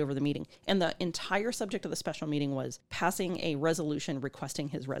preside over the meeting. And the entire subject of the special meeting was passing a resolution requesting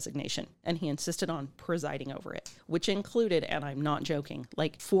his resignation. And he insisted on presiding over it, which included, and I'm not joking,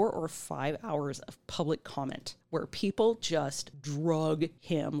 like 4 or 5 hours of public comment where people just drug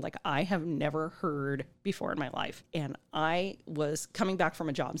him like I have never heard before in my life. And I was coming back from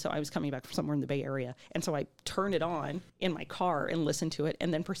a job. So I was coming back from somewhere in the Bay Area. And so I turned it on in my car and listened to it,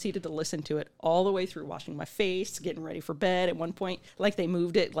 and then proceeded to listen to it all the way through, washing my face, getting ready for bed. At one point, like they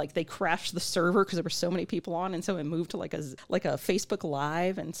moved it, like they crashed the server because there were so many people on. And so it moved to like a Facebook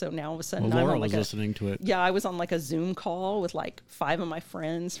Live. And so now all of a sudden Laura I'm on like was listening to it. Yeah, I was on like a Zoom call with like 5 of my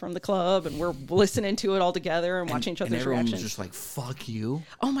friends from the club, and we're listening to it all together and watching each other's everyone reactions. was just like, fuck you.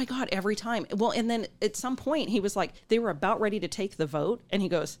 Oh my God, every time. Well, and then at some point he was like, they were about ready to take the vote, and he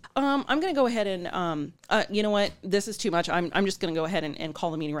goes, I'm going to go ahead and, you know what, this is too much. I'm just going to go ahead and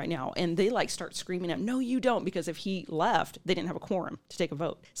call the meeting right now. And they like start screaming at him, no, you don't, because if he left, they didn't have a quorum to take a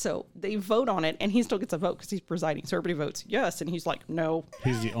vote. So they vote on it, and he still gets a vote because he's presiding. So everybody votes yes, and he's like, no.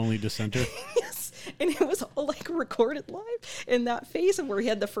 He's the only dissenter. Yes. And it was all like recorded live. And that face of where he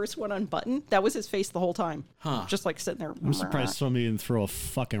had the first one unbuttoned, that was his face the whole time. Huh. Just like sitting there. I'm surprised somebody didn't throw a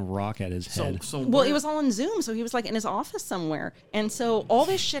fucking rock at his head. Well, it was all on Zoom, so he was like in his office somewhere. And so all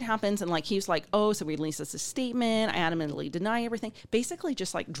this shit happens, and like he was like, oh, so we released this statement, I adamantly deny everything. Basically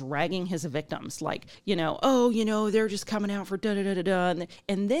just like dragging his victims, like, you know, oh, you know, they're just coming out for da-da-da-da-da.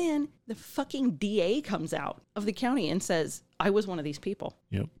 And then the fucking DA comes out of the county and says, I was one of these people.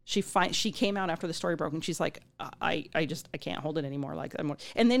 Yep. She came out after the story broke, and she's like, I can't hold it anymore. Like,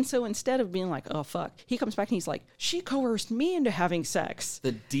 and then so instead of being like, oh fuck, he comes back and he's like, she coerced me into having sex.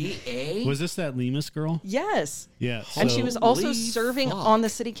 The DA? Was this that Lemus girl? Yes. Yeah. And she was also Holy serving fuck. on the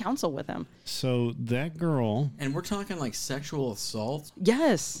city council with him. So that girl. And we're talking like sexual assault?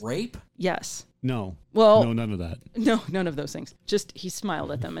 Yes. Rape? Yes. No. Well, no, none of that. No, none of those things. Just he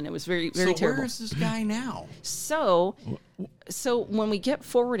smiled at them, and it was very, very so terrible. Where is this guy now? So when we get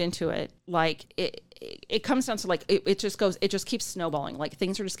forward into it, like it comes down to like it just keeps snowballing. Like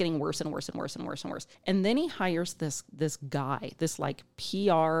things are just getting worse and worse and worse and worse and worse. And then he hires this guy, this like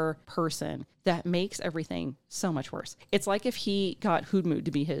PR person that makes everything so much worse. It's like if he got Hoodmood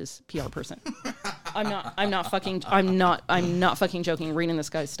to be his PR person. I'm not fucking joking. Reading this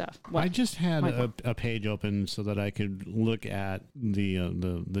guy's stuff. What? I just had a page open so that I could look at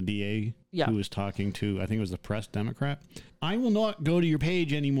the DA who was talking to, I think it was the Press Democrat. I will not go to your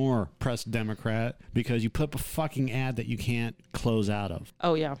page anymore, Press Democrat, because you put up a fucking ad that you can't close out of.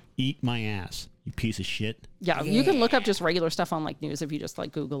 Oh yeah. Eat my ass, you piece of shit. Yeah, you can look up just regular stuff on like news if you just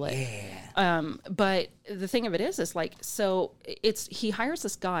like Google it. Yeah. But the thing of it is like, so he hires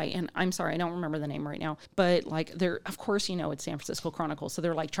this guy, and I'm sorry, I don't remember the name right now, but like they're, of course, you know, it's San Francisco Chronicle. So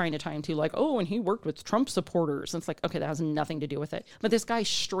they're like trying to tie him to like, oh, and he worked with Trump supporters. And it's like, okay, that has nothing to do with it. But this guy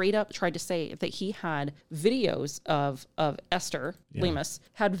straight up tried to say that he had videos of Esther Lemus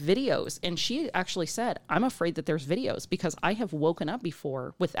had videos. And she actually said, I'm afraid that there's videos because I have woken up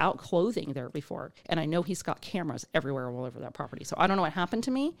before without clothing there before. And I know he's got got cameras everywhere all over that property. So I don't know what happened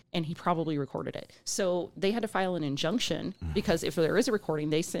to me, and he probably recorded it. So they had to file an injunction because if there is a recording,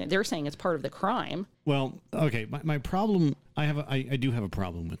 they're saying it's part of the crime. Well, okay, my problem, I do have a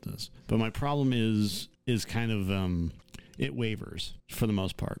problem with this, but my problem is kind of it wavers for the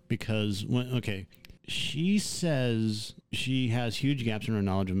most part because she says she has huge gaps in her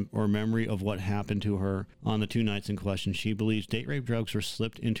knowledge or memory of what happened to her on the 2 nights in question. She believes date rape drugs were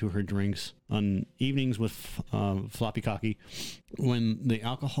slipped into her drinks on evenings with floppy cocky when the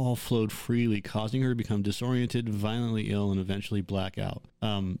alcohol flowed freely, causing her to become disoriented, violently ill, and eventually black out.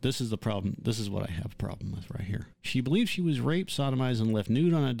 This is the problem. This is what I have a problem with right here. She believes she was raped, sodomized, and left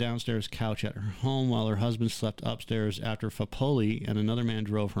nude on a downstairs couch at her home while her husband slept upstairs after Foppoli and another man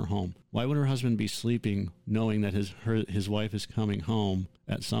drove her home. Why would her husband be sleeping knowing that his wife is coming home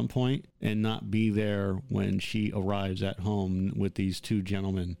at some point and not be there when she arrives at home with these 2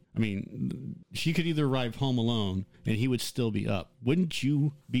 gentlemen? I mean, she could either arrive home alone and he would still be up. Wouldn't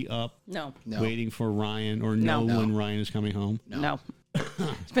you be up No. waiting for Ryan or know when Ryan is coming home? No.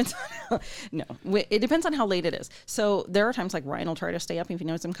 Depends on it depends on how late it is. So there are times like Ryan will try to stay up if he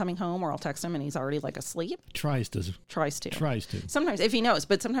knows I'm coming home, or I'll text him and he's already like asleep. Tries to. Sometimes if he knows,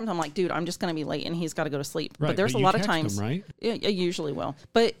 but sometimes I'm like, dude, I'm just going to be late and he's got to go to sleep. Right, but there's but a you lot of text times, him, right? Yeah, I usually will.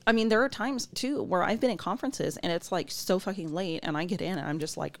 But I mean, there are times too where I've been at conferences and it's like so fucking late, and I get in and I'm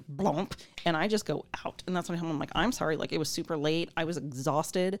just like blump, and I just go out, and that's when I'm like, I'm sorry, like it was super late, I was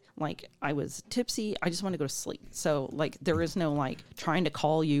exhausted, like I was tipsy, I just want to go to sleep. So like there is no like trying to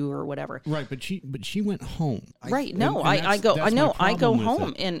call you or whatever. Right, but she went home. Right. No, I go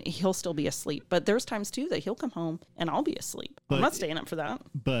home and he'll still be asleep. But there's times too that he'll come home and I'll be asleep. But, I'm not staying up for that.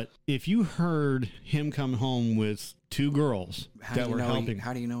 But if you heard him come home with 2 girls that were helping,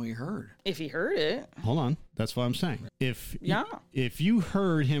 how do you know he heard? If he heard it. Hold on, that's what I'm saying. If you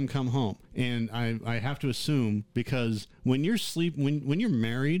heard him come home, and I have to assume, because when you're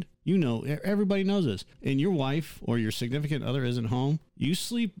married, you know, everybody knows this, and your wife or your significant other isn't home, you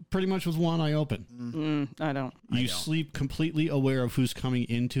sleep pretty much with one eye open. I don't. You sleep completely aware of who's coming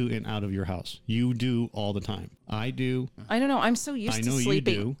into and out of your house. You do all the time. I do. I don't know. I'm so used to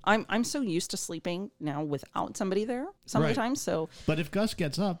sleeping. You do. I'm so used to sleeping now without somebody there some of the time. So, but if Gus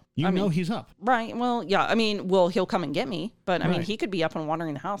gets up, you know he's up. Right. Well, yeah. I mean, he'll come and get me, but I mean, he could be up and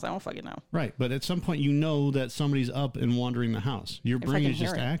wandering the house. I don't fucking know. Right. But at some point, you know that somebody's up and wandering the house. Your brain is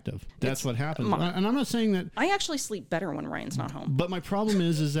just active. That's what happens. And I'm not saying that. I actually sleep better when Ryan's not home. But my problem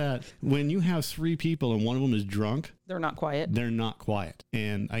is that when you have 3 people and one of them is drunk, they're not quiet. They're not quiet.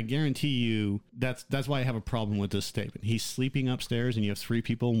 And I guarantee you that's why I have a problem with this statement. He's sleeping upstairs and you have 3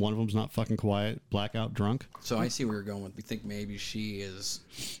 people and one of them's not fucking quiet, blackout drunk. So I see where you're going with. We think maybe she is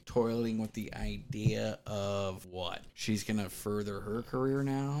toiling with the idea of what? She's going to further her career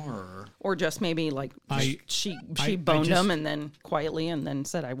now, or just maybe like she boned him and then quietly and then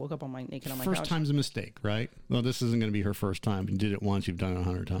said, I woke up naked on my couch. First time's a mistake, right? Well, this isn't going to be her first time. You did it once, you've done it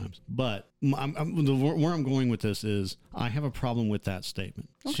 100 times. But where I'm going with this is I have a problem with that statement.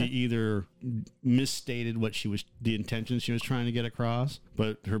 Okay. She either misstated the intention she was trying to get across,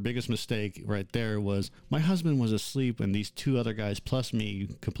 but her biggest mistake right there was my husband was asleep and these 2 other guys plus me,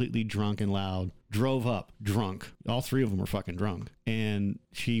 completely drunk and loud, drove up drunk. All 3 of them were fucking drunk. And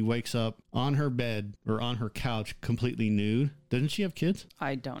she wakes up on her bed or on her couch completely nude. Doesn't she have kids?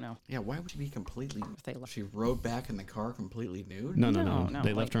 I don't know. Yeah, why would she be completely... She rode back in the car completely nude? No.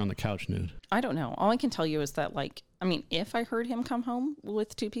 They left her on the couch nude. I don't know. All I can tell you is that, like, I mean, if I heard him come home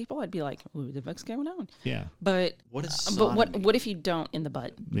with 2 people, I'd be like, "What the fuck's going on?" Yeah. But what is sodomy? But what if you don't in the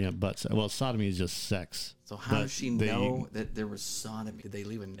butt? Yeah, butt. Well, sodomy is just sex. So how does she know that there was sodomy? Did they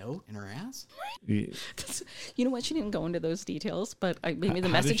leave a note in her ass? Yeah. You know what? She didn't go into those details, but maybe the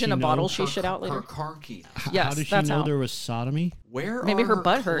message in a bottle she shit out later. Her car key. Yes, how did she know there was sodomy? Where maybe are her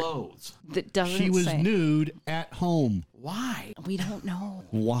butt clothes? Hurt. That doesn't She was say. nude at home. Why? We don't know.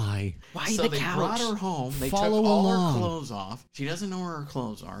 Why? Why so the they couch? brought her home. They Follow took all along. her clothes off. She doesn't know where her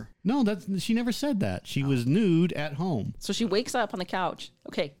clothes are. No, she never said that. She was nude at home. So she wakes up on the couch.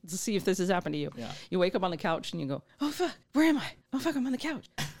 Okay, let's see if this has happened to you. Yeah. You wake up on the couch and you go, "Oh fuck, where am I? Oh fuck, I'm on the couch.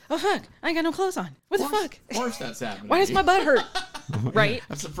 Oh fuck, I ain't got no clothes on. What the fuck? Of course that's happening. Why does my butt hurt?" Right?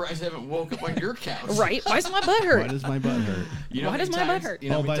 I'm surprised I haven't woke up on your couch. Right? Why does my butt hurt? Why does my butt hurt? You know Why does my butt hurt? You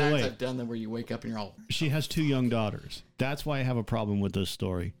know how by many the times way, I've done that where you wake up and you're all... She has 2 young daughters. That's why I have a problem with this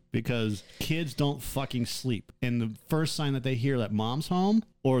story, because kids don't fucking sleep. And the first sign that they hear that mom's home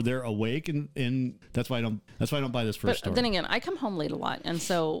or they're awake, and that's why I don't buy this first story. But then again, I come home late a lot. And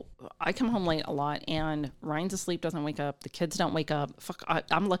so I come home late a lot, and Ryan's asleep, doesn't wake up. The kids don't wake up. Fuck,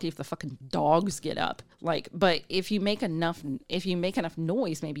 I'm lucky if the fucking dogs get up. Like, but if you make enough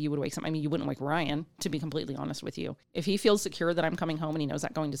noise, maybe you would wake some. I mean, you wouldn't wake Ryan, to be completely honest with you. If he feels secure that I'm coming home and he knows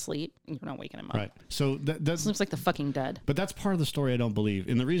I'm going to sleep, you're not waking him up. Right. So that seems like the fucking dead. But that's part of the story I don't believe.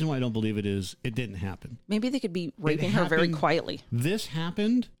 And the reason why I don't believe it is it didn't happen. Maybe they could be raping her very quietly. This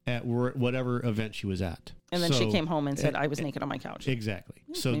happened at whatever event she was at. And then she came home and said, I was naked on my couch. Exactly.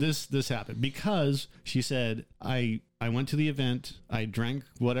 So this happened because she said, I went to the event, I drank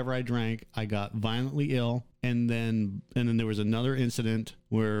whatever I drank, I got violently ill, and then there was another incident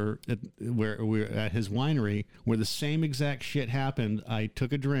where we're at his winery where the same exact shit happened. I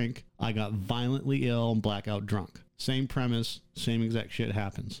took a drink, I got violently ill and blackout drunk. Same premise, same exact shit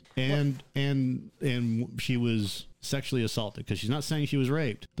happens. And she was sexually assaulted, because she's not saying she was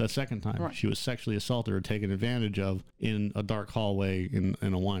raped the second time. Right. She was sexually assaulted or taken advantage of in a dark hallway in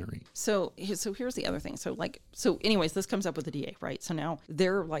a winery. So here's the other thing. So anyways, this comes up with the DA, right? So now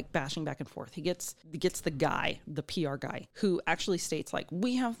they're like bashing back and forth. He gets the guy, the PR guy, who actually states like,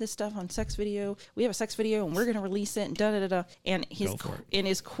 we have this stuff on sex video. We have a sex video and we're going to release it and da da da da. And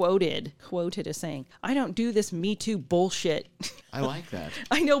is quoted as saying, I don't do this Me Too bullshit. I like that.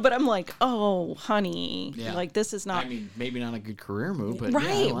 I know, but I'm like, oh, honey, like this is not. I mean, maybe not a good career move, but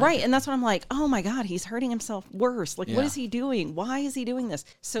right. And that's what I'm like, oh my God, he's hurting himself worse. Like, what is he doing? Why is he doing this?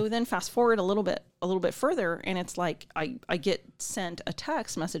 So then fast forward a little bit further, and it's like I get sent a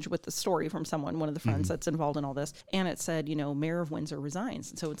text message with the story from one of the friends that's involved in all this, and it said, Mayor of Windsor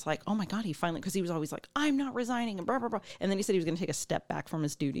resigns. And so it's like, oh my God, he finally, because he was always like, I'm not resigning and blah blah blah, and then he said he was going to take a step back from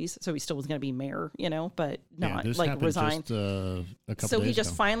his duties, so he still was going to be mayor, but not like resign. Just, a couple so days he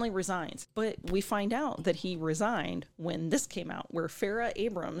just ago. Finally resigns, but we find out that he resigned when this came out, where Farrah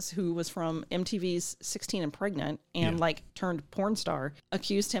Abrams, who was from MTV's 16 and Pregnant and turned porn star,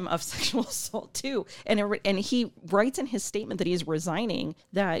 accused him of sexual assault too. And he writes in his statement that he's resigning,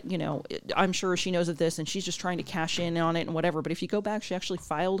 that, I'm sure she knows of this and she's just trying to cash in on it and whatever. But if you go back, she actually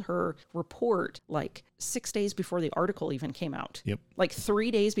filed her report like 6 days before the article even came out. Yep. Like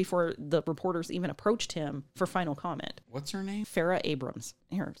 3 days before the reporters even approached him for final comment. What's her name? Farrah Abrams.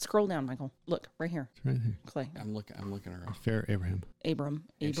 Here, scroll down, Michael. Look, right here. It's right here. Clay. I'm looking her up. Farrah Abrams.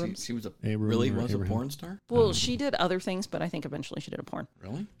 Abrams. She was a Abraham. a porn star? Well, she did other things, but I think eventually she did a porn.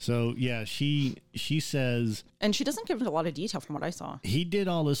 Really? So yeah, she says, and she doesn't give a lot of detail from what I saw. He did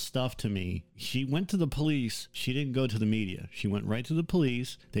all this stuff to me. She went to the police. She didn't go to the media. She went right to the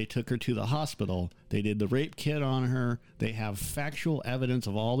police. They took her to the hospital. They did the rape kit on her. They have factual evidence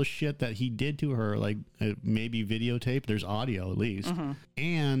of all the shit that he did to her, like maybe videotape. There's audio at least.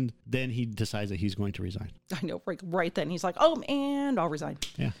 And then he decides that he's going to resign. I know, right then. He's like, oh, and I'll resign.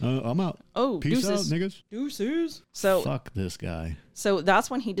 Yeah, I'm out. Oh, peace deuces. out, niggas. Deuces. So fuck this guy. So that's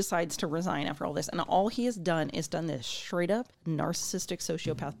when he decides to resign after all this. And all he has done is done this straight up narcissistic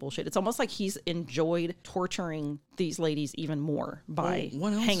sociopath bullshit. It's almost like he's enjoyed torturing these ladies even more by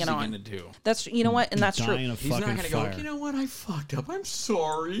what else hanging is he on. Gonna do? That's, you know what? And that's true. He's not going to go, you know what? I fucked up. I'm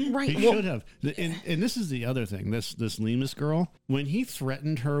sorry. Right. He should have. And this is the other thing. This Lemus girl, when he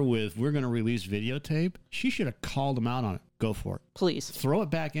threatened her with, we're going to release videotape, she should have called him out on it. Go for it. Please. Throw it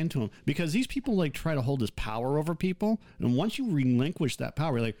back into him. Because these people like try to hold this power over people. And once you relinquish that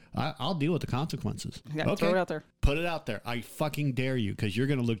power, you're like, I'll deal with the consequences. Okay. Throw it out there. Put it out there. I fucking dare you, because you're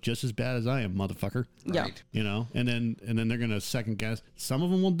going to look just as bad as I am, motherfucker. Yeah. Right. And then they're going to second guess. Some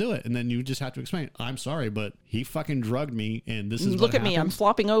of them will do it. And then you just have to explain, I'm sorry, but he fucking drugged me. And this is Look what at me. I'm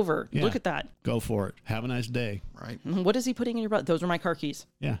flopping over. Yeah. Look at that. Go for it. Have a nice day. Right. What is he putting in your butt? Those are my car keys.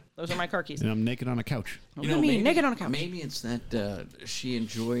 Yeah. Those are my car keys. And I'm naked on a couch. What do you mean, naked on a couch? Maybe it's that she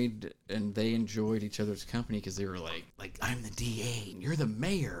enjoyed and they enjoyed each other's company because they were like I'm the DA and you're the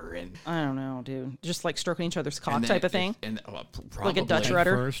mayor, and I don't know, dude. Just like stroking each other's cock type of thing. And like a Dutch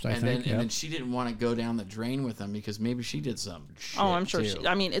rudder. First, and then she didn't want to go down the drain with them because maybe she did some shit. Oh, I'm sure. Too.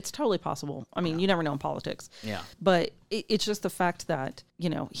 I mean, it's totally possible. I mean, you never know in politics. Yeah. But it's just the fact that,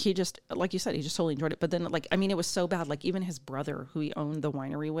 he just, like you said, he just totally enjoyed it. But then, it was so bad. Like, even his brother, who he owned the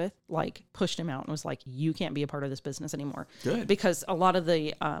winery with, pushed him out and was like, you can't be a part of this business anymore. Good. Because a lot of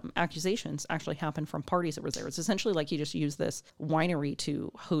the accusations actually happened from parties that were there. It's essentially like he just used this winery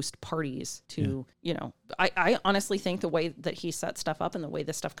to host parties to, I honestly think the way that he set stuff up and the way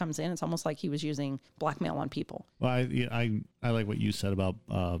this stuff comes in, it's almost like he was using blackmail on people. Well, I like what you said about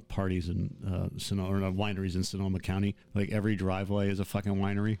parties and wineries in Sonoma County. Like, every driveway is a fucking fucking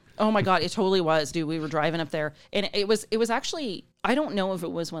winery. Oh my God, it totally was, dude. We were driving up there, and it was actually, I don't know if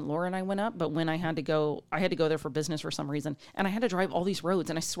it was when Laura and I went up, but when I had to go there for business for some reason, and I had to drive all these roads,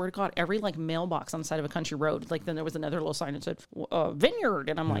 and I swear to God, every like mailbox on the side of a country road, like then there was another little sign that said vineyard,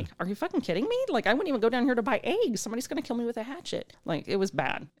 and I'm like, are you fucking kidding me? Like I wouldn't even go down here to buy eggs. Somebody's gonna kill me with a hatchet. Like it was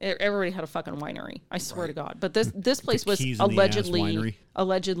bad. Everybody had a fucking winery. I swear to God. But this place was allegedly,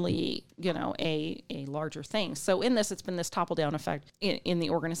 you know, a larger thing. So in this, it's been this topple down effect in the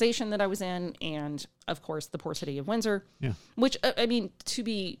organization that I was in, and of course the poor city of Windsor. Yeah. Which I mean, to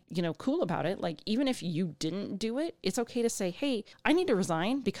be, you know, cool about it, like even if you didn't do it, it's okay to say, hey, I need to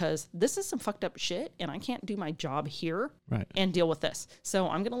resign because this is some fucked up shit and I can't do my job here and deal with this. So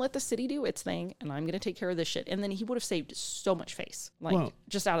I'm going to let the city do its thing and I'm going to take care of this shit. And then he would have saved so much face, like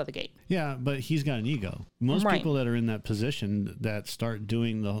just out of the gate. Yeah, but he's got an ego. Most people that are in that position that start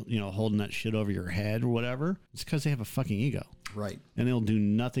doing the, you know, holding that shit over your head or whatever, it's because they have a fucking ego. Right. And they'll do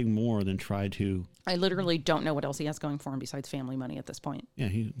nothing more than try to. I literally don't know what else he has going for him besides family money at this point. Yeah,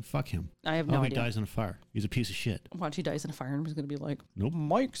 fuck him. I have no idea. He dies in a fire. He's a piece of shit. Watch, he dies in a fire and he's going to be like, nope.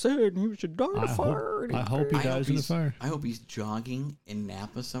 Mike said you should die in a fire. I hope he dies in a fire. I hope he's jogging in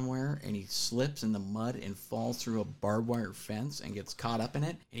Napa somewhere and he slips in the mud and falls through a barbed wire fence and gets caught up in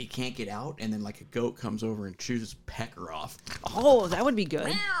it and he can't get out and then like a goat comes over and chews his pecker off. Oh, that would be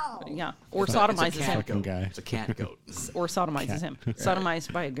good. Yeah. Or sodomizes him. It's a cat goat. Or sodomizes him.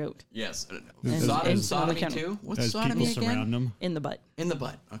 Sodomized by a goat. Yes. And Sodomy too? What's sodomy again? Surround him. In the butt. In the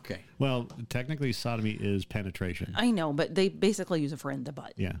butt. Okay. Well, technically sodomy is penetration. I know, but they basically use it for in the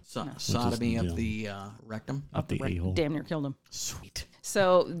butt. Yeah. Sodomy of the rectum? Up the a-hole. Damn near killed him. Sweet.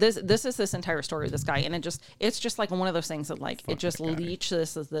 So this is this entire story of this guy, and it's just like one of those things that like it just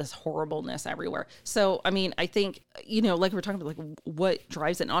leaches this horribleness everywhere. So I mean, I think, you know, like we're talking about, like what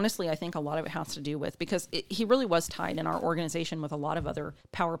drives it. And honestly, I think a lot of it has to do with because he really was tied in our organization with a lot of other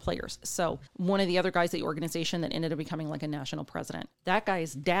power players. So one of the other guys at the organization that ended up becoming like a national president, that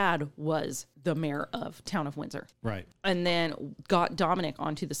guy's dad was the mayor of town of Windsor. Right. And then got Dominic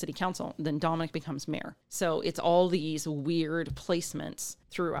onto the city council. Then Dominic becomes mayor. So it's all these weird placements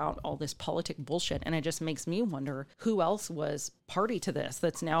throughout all this politic bullshit. And it just makes me wonder who else was party to this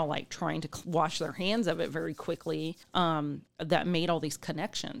that's now like trying to wash their hands of it very quickly, that made all these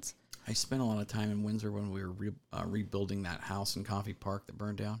connections. I spent a lot of time in Windsor when we were rebuilding that house in Coffee Park that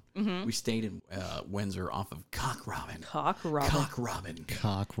burned down. Mm-hmm. We stayed in Windsor off of Cock Robin. Cock Robin. Cock Robin.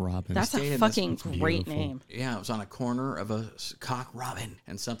 Cock Robin. That's a fucking great name. Yeah, it was on a corner of a Cock Robin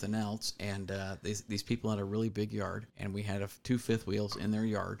and something else. And these people had a really big yard, and we had two fifth wheels in their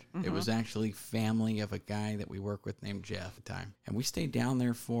yard. Mm-hmm. It was actually family of a guy that we work with named Jeff at the time. And I stayed down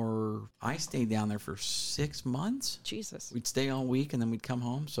there for 6 months. Jesus. We'd stay all week, and then we'd come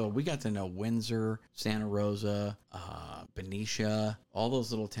home. So we got to know Windsor, Santa Rosa, Benicia, all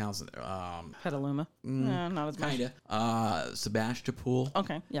those little towns. Petaluma. Not as much. Kinda. Sebastopol.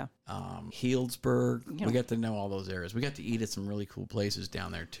 Okay, yeah. Healdsburg. Yeah. We got to know all those areas. We got to eat at some really cool places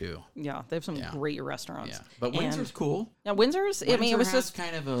down there too. Yeah, they have some great restaurants. Yeah, but Windsor's cool. Yeah, Windsor, I mean, it was just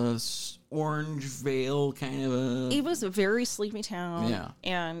kind of a Orangevale kind of a... It was a very sleepy town. Yeah.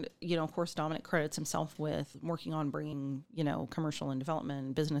 And, you know, of course, Dominic credits himself with working on bringing, you know, commercial and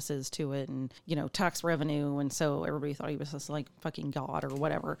development businesses to it and, you know, tax revenue. And so everybody thought he was just like fucking God or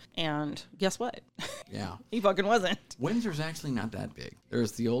whatever. And guess what? Yeah. He fucking wasn't. Windsor's actually not that big.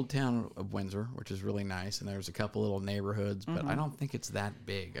 There's the old town of Windsor, which is really nice. And there's a couple little neighborhoods, but I don't think it's that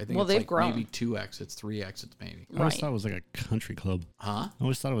big. I think it's they've like grown. Maybe 2 exits, 3 exits maybe. I always thought it was like a country club. Huh? I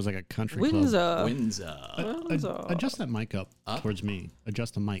always thought it was like a country Windsor. Windsor. Adjust that mic up towards me.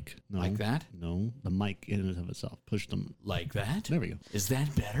 Adjust the mic. No. Like that? No, the mic in and of itself. Push them. Like that? There we go. Is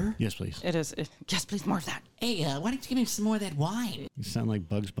that better? Yes, please. It is. Yes, please, more of that. Hey, why don't you give me some more of that wine? You sound like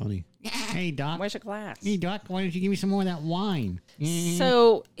Bugs Bunny. Hey, Doc. Where's your glass? Hey, Doc, why don't you give me some more of that wine?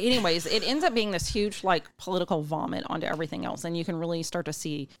 So, anyways, it ends up being this huge, like, political vomit onto everything else. And you can really start to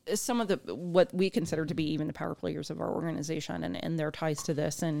see some of what we consider to be even the power players of our organization and their ties to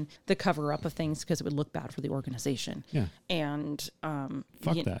this and the cover up of things because it would look bad for the organization. Yeah. And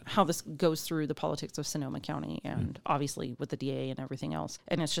that. How this goes through the politics of Sonoma County and obviously with the DA and everything else.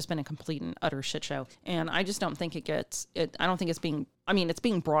 And it's just been a complete and utter shit show. And I just don't think I don't think it's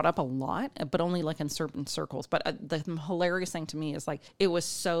being brought up a lot, but only like in certain circles. But the hilarious thing to me is like, it was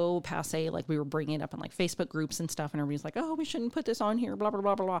so passe, like we were bringing it up in like Facebook groups and stuff. And everybody's like, oh, we shouldn't put this on here, blah, blah,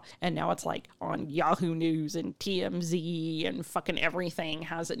 blah, blah, blah. And now it's like on Yahoo News and TMZ and fucking everything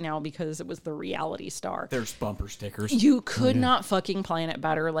has it now because it was the reality star. There's bumper stickers. You could not fucking plan it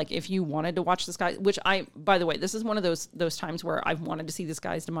better. Like if you wanted to watch this guy, which by the way, this is one of those times where I've wanted to see this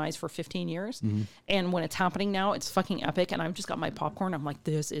guy's demise for 15 years. Mm-hmm. And when it's happening now, it's fucking epic. And I've just got my popcorn popcorn. I'm like,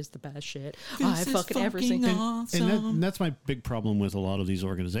 this is the best shit I've fucking ever seen. Awesome. And that's my big problem with a lot of these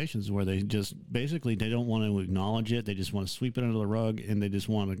organizations, where they just basically they don't want to acknowledge it. They just want to sweep it under the rug, and they just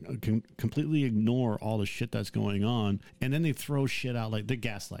want to completely ignore all the shit that's going on. And then they throw shit out like the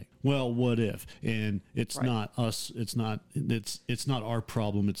gaslight. Well, what if? And it's not us. It's not our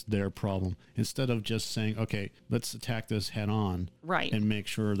problem. It's their problem. Instead of just saying, okay, let's attack this head on, Right. and make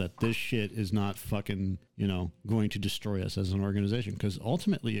sure that this shit is not fucking going to destroy us as an organization, because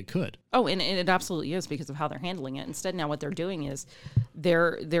ultimately it could. Oh, and it absolutely is because of how they're handling it. Instead, now what they're doing is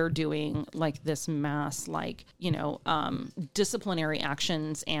they're doing like this mass, like, disciplinary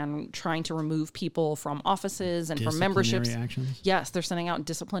actions and trying to remove people from offices and from memberships. Actions? Yes, they're sending out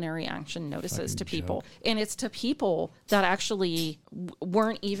disciplinary action notices to Fucking people. joke. And it's to people that actually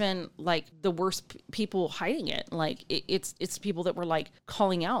weren't even like the worst people hiding it. Like it's people that were like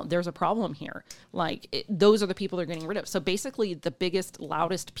calling out, there's a problem here. Like those are the people they're getting rid of. So basically the biggest,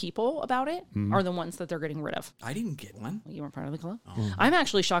 loudest people about it are the ones that they're getting rid of. I didn't get one. You weren't part of the club? I'm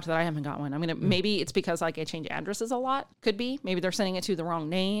actually shocked that I haven't got one. I mean, maybe it's because like I change addresses a lot. Could be. Maybe they're sending it to the wrong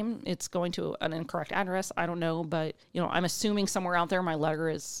name. It's going to an incorrect address. I don't know. But, I'm assuming somewhere out there my letter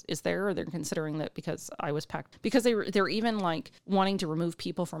is there, or they're considering that because I was packed. Because they're even like wanting to remove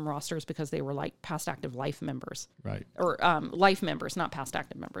people from rosters because they were like past active life members. Right. Or life members, not past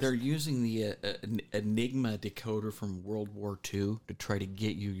active members. They're using the Enigma decoder from World War II to try to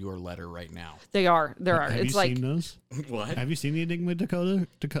get you your letter right now. They are. There are. Have It's you like seen those? What? Have you seen the Enigma Dakota?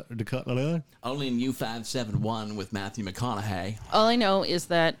 Only in U571 with Matthew McConaughey. all I know is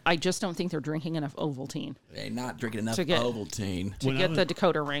that I just don't think they're drinking enough Ovaltine They're not drinking enough To get- Ovaltine. to get the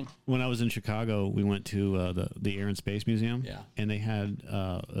Dakota ring. When I was in Chicago, we went to the Air and Space Museum. Yeah. And they had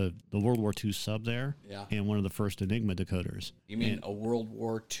the World War II sub there. Yeah. And one of the first Enigma decoders. You mean a World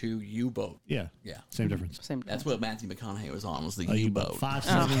War II U-boat? Yeah. Yeah. Same difference. Same. That's what Matthew McConaughey was on, was the U-boat. U-boat.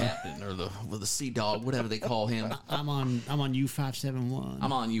 571. Captain or the Sea Dog, whatever they call him. I'm on U571.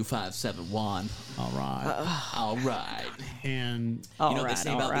 I'm on U571. All right. All right. And You know what they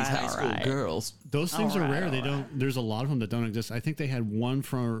say about these high school girls? those things are rare. They don't. There's a lot of them that don't exist. I think they had one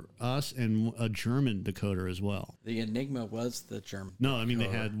for us and a German decoder as well. The Enigma was the German. No, I mean they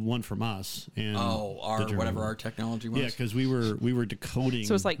had one from us and the German whatever one. our technology was. Yeah, because we were decoding.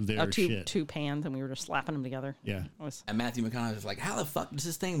 So it's like their two shit. pans, and we were just slapping them together. Yeah. It was- And Matthew McConaughey was like, "How the fuck does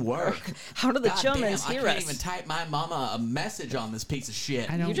this thing work? How do the God Germans damn, hear I can't us?" even type my mama a message on this piece of shit."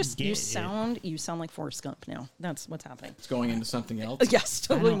 I don't You get it. sound like Forrest Gump now. That's what's happening. It's going into something else. Yes,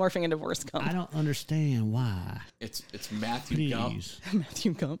 totally don't- morphing into Forrest Gump. I don't understand why. It's Matthew Gump. Please.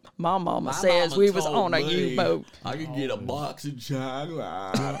 Matthew Gump. My mama My says mama we was told on a me U-boat. I could get a box of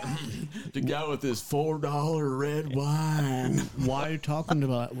chocolate to go with this $4 red wine. Why are you talking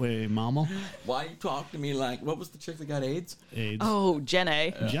about way, Mama? Why you talk to me like, what was the chick that got AIDS? AIDS. Oh,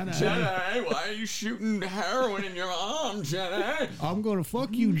 Jenny. Jenny. Jenny, why are you shooting heroin in your arm, Jenny? I'm gonna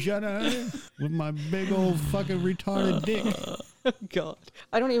fuck you, Jenny, with my big old fucking retarded dick. God,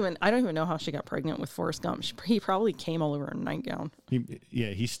 I don't even know how she got pregnant with Forrest Gump. He probably came all over her nightgown.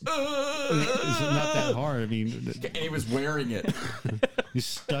 He's it's not that hard. I mean, And he was wearing it. he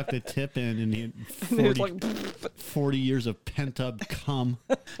stuck the tip in, and he had And it was 40, like, 40 years of pent up cum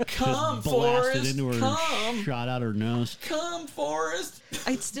Come, just blasted Forrest. into her, Come. and shot out her nose. Come, Forrest.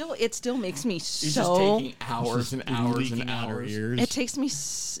 it still makes me He's just so. taking hours and hours leaking and out her hours. ears. It takes me.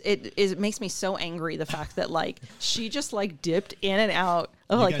 It makes me so angry the fact that like she just like dipped in and out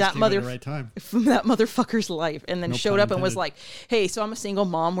of You like guys that came at the mother right time. from that motherfucker's life, and then No showed pun up and was intended. like, "Hey, so I'm a single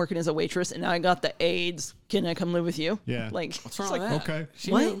mom working as a waitress, and now I got the AIDS. Can I come live with you?" Yeah. Like What's wrong it's with like, that? okay.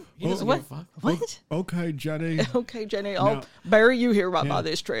 She What? knew. He doesn't What? give a fuck. What? Okay, Jenny. Okay, Jenny, I'll No. bury you here right by Yeah.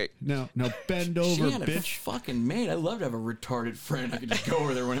 this tree. Now bend She over, had a bitch. fucking maid. I'd love to have a retarded friend. I could just go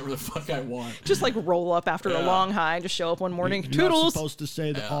over there whenever the fuck I want. Just like roll up after a Yeah. long high, just show up one morning. You're not Toodles, supposed to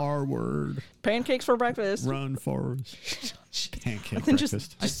say the R word. pancakes for breakfast. Run, Forrest. Pancake then just-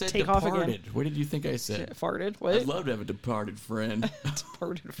 breakfast. I said take off again. departed. What did you think I said? Farted. I'd What? love to have a departed friend.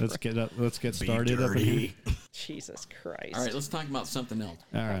 Farted. Let's get started up in here. Jesus Christ. All right, let's talk about something else.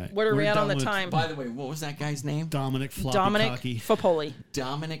 All right. What are we We're at on done the with time? By the way, what was that guy's name? Dominic Floppy Dominic Cocky. Foppoli.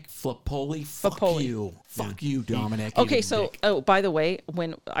 Dominic Foppoli. Fuck Foppoli. you. Fuck you, Dominic. Okay, you so dick. by the way,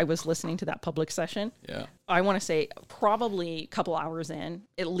 when I was listening to that public session, Yeah. I want to say probably a couple hours in,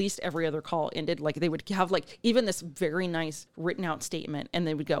 at least every other call ended like they would have like even this very nice written out statement, and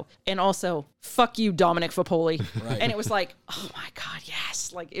they would go, and also fuck you, Dominic Foppoli, Right. and it was like, oh my god,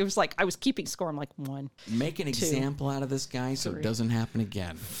 yes, like it was like I was keeping score. I'm like 1, Make an example out of this guy so 3, it doesn't happen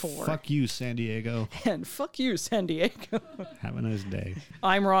again. 4, Fuck you, San Diego. and fuck you, San Diego. Have a nice day.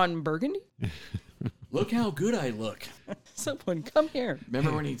 I'm Ron Burgundy. Look how good I look. Someone come here.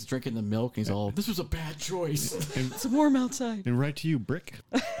 Remember when he's drinking the milk and he's all, this was a bad choice. It's warm outside. And right to you, Brick.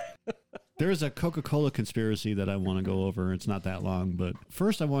 There's a Coca-Cola conspiracy that I want to go over. It's not that long, but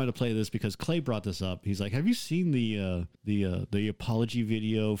first I wanted to play this because Clay brought this up. He's like, "Have you seen the apology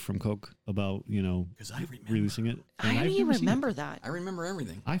video from Coke about Because I remember. releasing it?" And How I've do you never seen it. remember that? I remember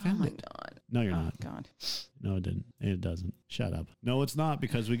everything. I found Oh my it. God. No, you're Oh not. God. No, it didn't. It doesn't. Shut up. No, it's not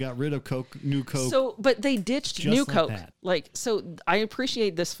because we got rid of Coke, new Coke. So, but they ditched Just New like Coke. that. So I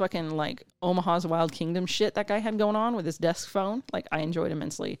appreciate this fucking like Omaha's Wild Kingdom shit that guy had going on with his desk phone. Like I enjoyed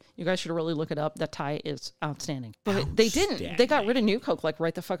immensely. You guys should really look it up. That tie is outstanding. But they didn't. They got rid of New Coke like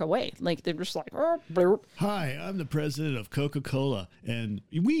right the fuck away. Like they're just like, blurp. Hi, I'm the president of Coca-Cola, and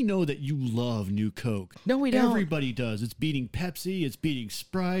we know that you love new Coke. No, we don't. Everybody does. It's beating Pepsi. It's beating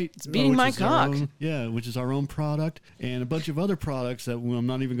Sprite. It's beating my cock. Which is our own product, and a bunch of other products that I'm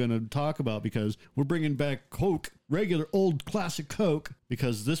not even going to talk about because we're bringing back Coke, regular old classic Coke,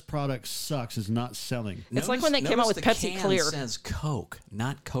 because this product sucks. It's not selling. It's like when they came out with Pepsi Clear. It says Coke,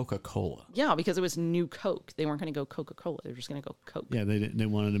 not Coca-Cola. Yeah, because it was New Coke. They weren't going to go Coca-Cola. They were just going to go Coke. Yeah, they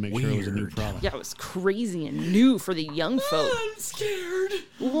wanted to make sure it was a new Weird. product. Yeah, it was crazy and new for the young folk. I'm scared.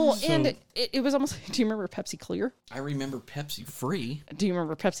 Well, So- and it was almost. Do you remember Pepsi Clear? I remember Pepsi Free. Do you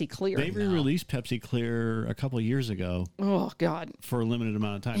remember Pepsi Clear? They re-released Pepsi Clear a couple of years ago Oh God, for a limited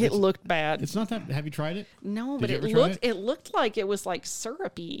amount of time. it looked bad. It's not that. Have you tried it? No, Did but you it ever try looked. It looked like it was like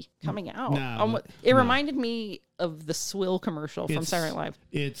syrupy coming out. No, It no. reminded me of the Swill commercial from Saturday Night Live.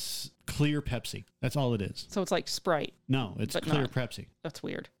 It's clear Pepsi. That's all it is. So it's like Sprite. No, it's But clear not. Pepsi. That's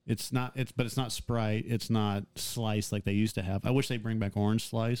weird. It's not. But it's not Sprite. It's not sliced like they used to have. I wish they bring back orange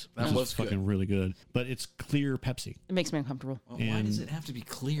slice. That was fucking good. really good. But it's clear Pepsi. It makes me uncomfortable. Well, why And does it have to be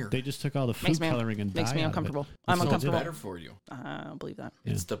clear? They just took all the Makes food me coloring and makes dye me out of it. uncomfortable. That's I'm all it It's did. uncomfortable. better for you. I don't believe that.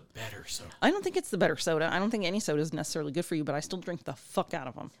 It's the better soda. I don't think it's the better soda. I don't think any soda is necessarily good for you, but I still drink the fuck out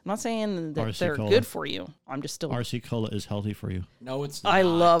of them. I'm not saying that RC they're Cola. good for you. I'm just still. RC Cola is healthy for you. No, it's not. I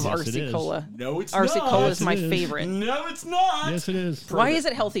love Yes, it RC is. Cola. No, it's RC not. Cola Yes, is my it is. favorite. No, it's not. Yes, it is. Why is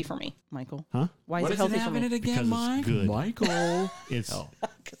it healthy for me, Michael? Huh? Why What is it does healthy it for have in me? it again, Because it's Mike? good. Michael. It's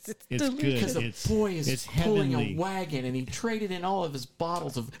Because it's it's delicious. good. Because the It's boy is it's pulling heavenly. a wagon and he traded in all of his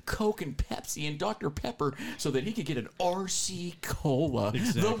bottles of Coke and Pepsi and Dr. Pepper so that he could get an RC Cola.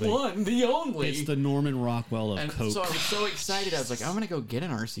 Exactly. The one, the only. It's the Norman Rockwell of and Coke. so I was so excited. I was like, I'm going to go get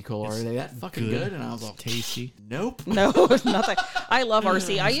an RC Cola. Are they that fucking good? And I was like, tasty. nope. No, nothing. I love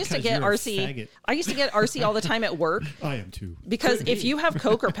RC. I used to 'Cause get you're a RC. faggot. I used to get RC all the time at work I am too. because if you have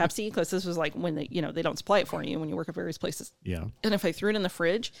Coke or Pepsi, because this was like when they don't supply it for you when you work at various places. Yeah. And if I threw it in the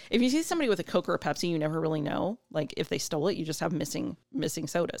fridge, if you see somebody with a Coke or a Pepsi, you never really know. Like if they stole it, you just have missing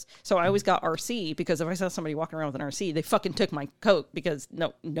sodas. So I always got RC because if I saw somebody walking around with an RC, they fucking took my Coke because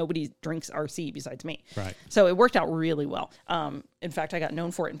nobody drinks RC besides me. Right. So it worked out really well. In fact, I got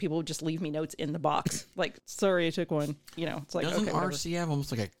known for it, and people would just leave me notes in the box, like, "Sorry, I took one." It's like, Doesn't okay, whatever. RC have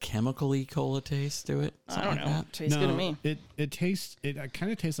almost like a chemically cola taste to it? I don't know. Something like Tastes good to me. It tastes. It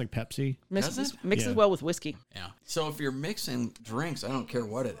kind of tastes like Pepsi. Does it? Mixes Yeah. well with whiskey. Yeah. So if you're mixing drinks, I don't care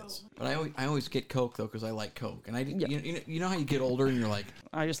what it is. But I always get Coke though because I like Coke, and you know how you get older and you're like,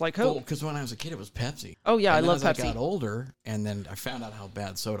 I just like oh, Coke. because when I was a kid it was Pepsi. Oh, yeah, And I then love as Pepsi. I got older, and then I found out how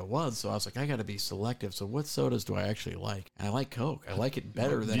bad soda was, so I was like, I got to be selective. So what sodas do I actually like? And I like Coke. I like it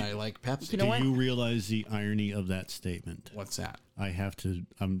better than I like Pepsi. You know what? Do you realize the irony of that statement? What's that? I have to.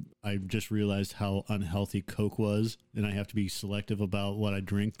 I just realized how unhealthy Coke was, and I have to be selective about what I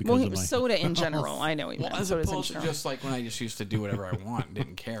drink because Well, of my. soda in general. I know what you Well, meant. as Sodas in opposed to general. just like when I just used to do whatever I want and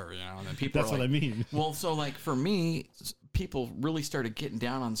didn't care, and then people. That's are what like, I mean. Well, so like for me, people really started getting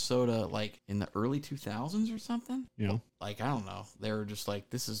down on soda like in the early 2000s or something. You know. Like I don't know, they were just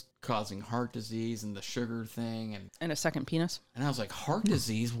like, this is causing heart disease and the sugar thing, and a second penis. I was like, heart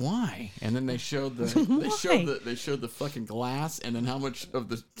disease? Why? And then they showed the they showed the fucking glass, and then how much of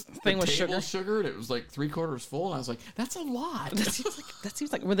the Thing was table sugar? and it was like 3/4 full. And I was like, that's a lot. That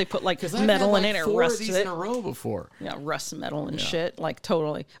seems like where they put like Because I've metal had in like it or 4 of rust these it. in a row before. Yeah, rust metal and shit, like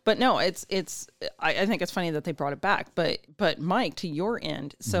totally. But no, it's. I think it's funny that they brought it back. But Mike, to your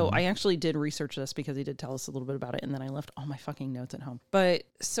end, so I actually did research this because he did tell us a little bit about it, and then I left all my fucking notes at home. But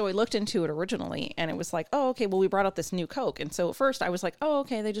so I looked into it originally, and it was like, oh, okay, well we brought out this new Coke, and so at first I was like, oh,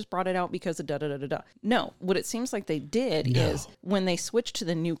 okay, they just brought it out because of da da da da da. No, what it seems like they did is when they switched to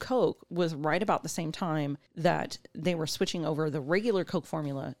the new Coke was right about the same time that they were switching over the regular Coke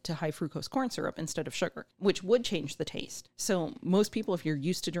formula to high fructose corn syrup instead of sugar, which would change the taste. So most people, if you're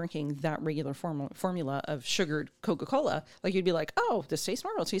used to drinking that regular formula of sugared Coca-Cola, like you'd be like, oh, this tastes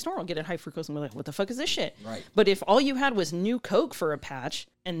normal, get it high fructose, and be like, what the fuck is this shit? Right. But if all you had was new Coke for a patch,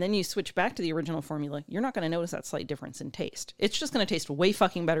 and then you switch back to the original formula, you're not going to notice that slight difference in taste. It's just going to taste way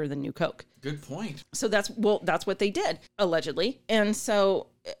fucking better than new Coke. Good point. So that's what they did, allegedly. And so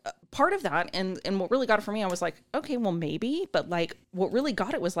part of that, and what really got it for me, I was like, okay, well, maybe. But like, what really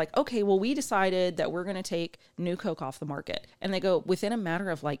got it was like, okay, well, we decided that we're going to take new Coke off the market. And they go, within a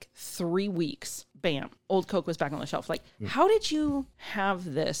matter of like 3 weeks, bam, old Coke was back on the shelf. Like, how did you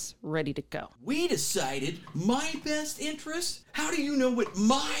have this ready to go? We decided my best interest? How do you know what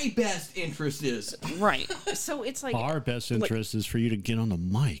my best interest is? Right. So it's like, our best interest is for you to get on the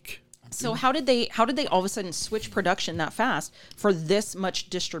mic. so how did they all of a sudden switch production that fast for this much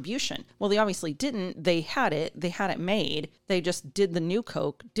distribution? Well, they obviously didn't. They had it made. They just did the new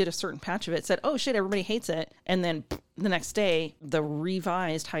Coke, did a certain patch of it, said, oh shit, everybody hates it. And then the next day, the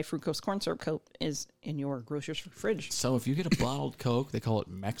revised high fructose corn syrup Coke is in your grocer's fridge. So if you get a bottled Coke, they call it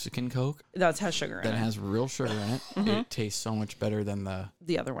Mexican Coke. That has sugar in it. That has real sugar in it. It tastes so much better than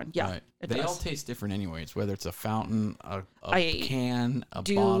the other one. Yeah. Right. It They does. all taste different anyways, whether it's a fountain, a I can, a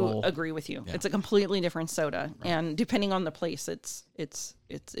do bottle. agree with you. It's a completely different soda, and depending on the place,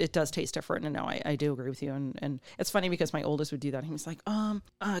 it does taste different. And no, I do agree with you. And it's funny because my oldest would do that. He was like, can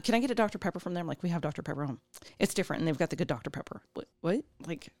I get a Dr. Pepper from them? Like, we have Dr. Pepper home. It's different, and they've got the good Dr. Pepper. What?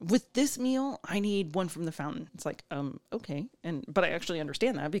 Like, with this meal, I need one from the fountain. It's like, okay, but I actually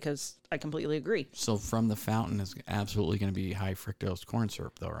understand that because I completely agree. So from the fountain is absolutely going to be high fructose corn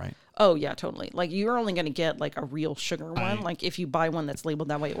syrup, though, right? Oh yeah, totally. Like, you're only going to get like a real sugar one, like if you buy one that's labeled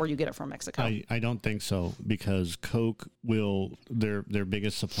that way, or you get it from Mexico. I don't think so, because Coke will, their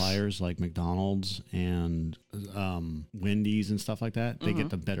biggest suppliers like McDonald's and Wendy's and stuff like that, they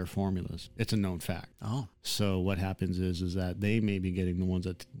get the better formulas. It's a known fact. Oh. So what happens is that they may be getting the ones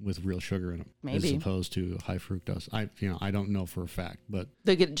that with real sugar in them, Maybe. as opposed to high fructose. I don't know for a fact, but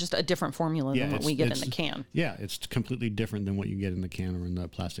They get just a different formula than what we get in the can. Yeah, it's completely different than what you get in the can or in the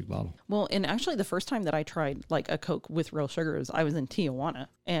plastic bottle. Well, and actually the first time that I tried like a Coke with real sugar is I was in Tijuana,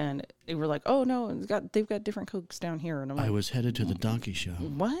 and they were like, oh no, they've got different Cokes down here. And I'm like, I was headed to the donkey show.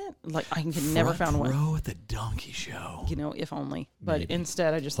 what? Like, I can never found one. Row at the donkey show. You know, if only. But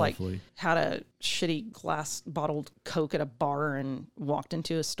instead, I just Hopefully. like had a shitty glass bottled Coke at a bar and walked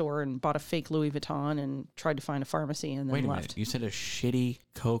into a store and bought a fake Louis Vuitton and tried to find a pharmacy and then Wait a left. minute. You said a shitty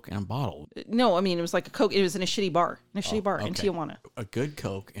Coke in a bottle. No, I mean, it was like a Coke. It was in a shitty bar. In a bar in okay. Tijuana. A good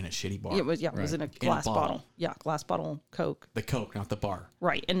Coke in a shitty bar. It was in a glass bottle. bottle. Yeah, glass bottle Coke. The Coke, not the bar.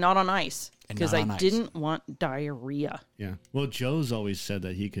 Right, and not on ice And because not I on ice. didn't want diarrhea. Yeah. Well, Joe's always said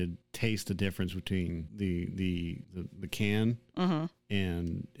that he could taste the difference between the can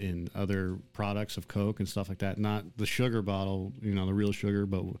and other products of Coke and stuff like that. Not the sugar bottle, the real sugar,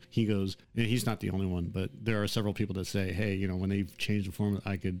 but he goes, and he's not the only one, but there are several people that say, hey, when they've changed the formula,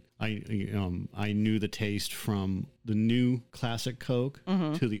 I knew the taste from the new classic Coke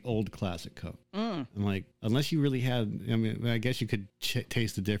to the old classic Coke. I'm like, unless you really had, I guess you could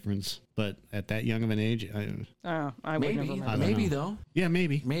taste the difference, but at that young of an age, I would Maybe. never remember. Maybe, though. yeah,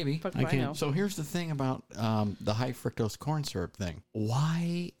 maybe. Maybe. Fuck I if I know. can't. So here's the thing about the high fructose corn syrup thing.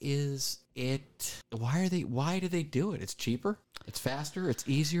 Why do they do it? It's cheaper, it's faster, it's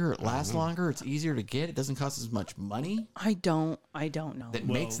easier, it lasts longer, it's easier to get, it doesn't cost as much money. I don't know. That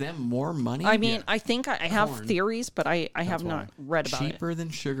makes them more money. I mean, I think I have theories, but I have not read about it. Cheaper than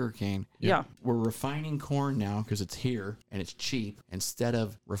sugarcane. Yeah. We're refining corn now because it's here and it's cheap, instead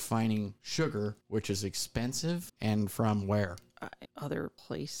of refining sugar, which is expensive and from where? Other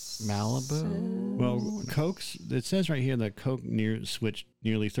place. Malibu. Well, it says right here that Coke switched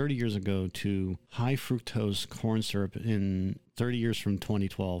nearly 30 years ago to high fructose corn syrup in 30 years from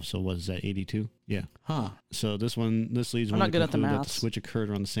 2012. So what is that, 82? Yeah. Huh. So this leads I'm one not to good at the conclude that the maths. switch occurred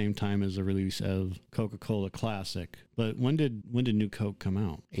around the same time as the release of Coca-Cola Classic. But when did New Coke come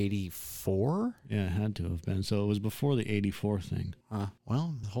out? 84? Yeah, it had to have been. So it was before the 84 thing.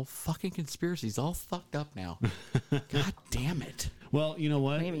 Well, the whole fucking conspiracy's all fucked up now. God damn it. Well, you know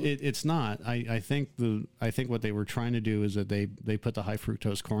what? Maybe. It's not. I think what they were trying to do is that they put the high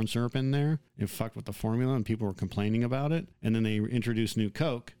fructose corn syrup in there and fucked with the formula, and people were complaining about it. And then they introduced New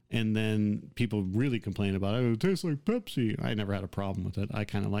Coke, and then people really complained about it. It tastes like Pepsi. I never had a problem with it. I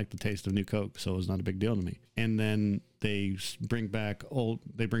kind of like the taste of New Coke, so it was not a big deal to me. And then they bring back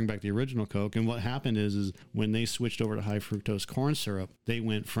the original Coke, and what happened is when they switched over to high fructose corn syrup, they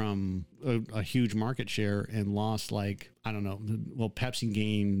went from a huge market share and lost, like, I don't know, well, Pepsi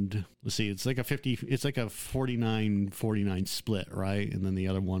gained, let's see, it's like a 49-49 split, right? And then the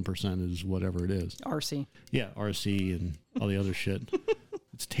other 1% is whatever it is. RC. Yeah, RC and all the other shit.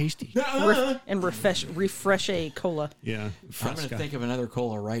 It's tasty. And refresh a cola. Yeah. I'm going to think of another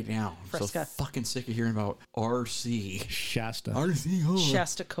cola right now. I'm so Fresca. fucking sick of hearing about RC. Shasta. RC cola.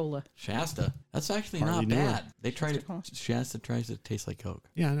 Shasta cola. Shasta. That's actually Hardly not knew bad. it. They tried it. Shasta tries to taste like Coke.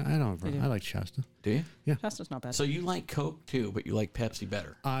 Yeah, I don't. I like Shasta. Do you? Shasta's not bad. So you like Coke too, but you like Pepsi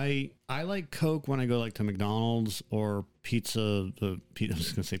better. I like Coke when I go like to McDonald's or pizza. I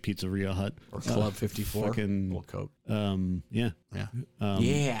was gonna say Pizzeria Hut Or Club 54. fucking- Well, Coke. Yeah. Yeah.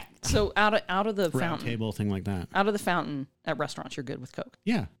 Yeah. So out of the Round fountain, table thing like that. out of the fountain at restaurants, you're good with Coke.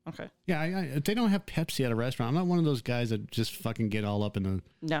 Yeah. Okay. Yeah, if they don't have Pepsi at a restaurant, I'm not one of those guys that just fucking get all up in a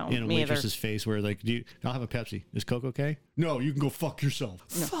No, in a me waitress's face where like, I'll have a Pepsi. Is Coke okay? No, you can go fuck yourself.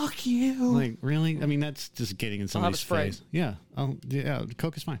 Fuck you. Like, really? I mean, that's just getting in have a somebody's Sprite. face. Yeah.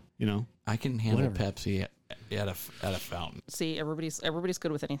 Coke is fine. I can handle Whatever. Pepsi at a fountain, See, everybody's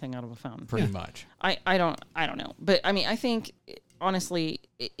good with anything out of a fountain. pretty much. I don't know, but I mean, I think honestly,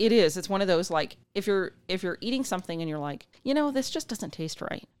 it is. It's one of those like if you're eating something and you're like, this just doesn't taste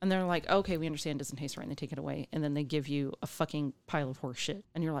right, and they're like, okay, we understand it doesn't taste right, and they take it away, and then they give you a fucking pile of horse shit,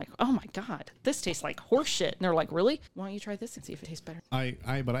 and you're like, oh my god, this tastes like horse shit, and they're like, really? Why don't you try this and see if it tastes better?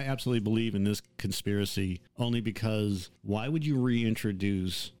 But I absolutely believe in this conspiracy only because why would you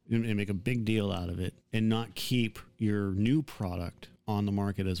reintroduce and make a big deal out of it and not keep your new product on the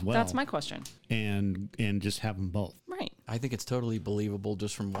market as well? That's my question. And just have them both. Right. I think it's totally believable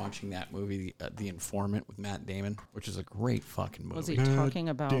just from watching that movie, The Informant with Matt Damon, which is a great fucking movie. Was he talking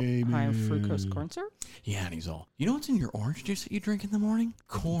about high fructose corn syrup? Yeah, and he's all, you know what's in your orange juice that you drink in the morning?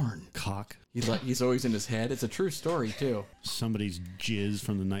 Corn. Cock. He's always in his head. It's a true story, too. Somebody's jizz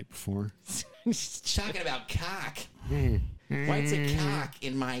from the night before. Talking about cock. Why is a cock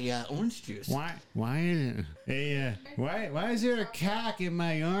in my orange juice? Why is it? Hey, why is there a cock in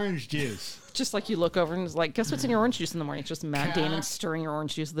my orange juice? Just like you look over and it's like, guess what's in your orange juice in the morning? It's just Matt Damon stirring your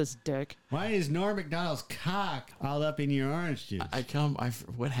orange juice with his dick. Why is Norm Macdonald's cock all up in your orange juice?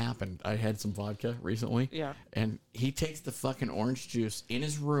 What happened? I had some vodka recently. Yeah. And he takes the fucking orange juice in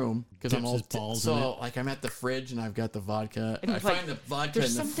his room because I'm Dips all his balls so in it. like I'm at the fridge and I've got the vodka. And I he's like, find the vodka.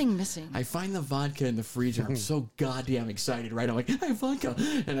 there's in the, something missing. I find the vodka in the freezer. I'm so goddamn excited, right? I'm like, I have vodka,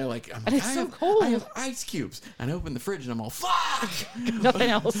 and I'm like, it's so cold. I have ice cubes, and I open the fridge and I'm all, fuck. Nothing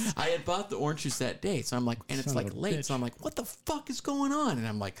else. I had bought the orange juice that day, so I'm like, and it's Son like of a late, bitch. so I'm like, what the fuck is going on? And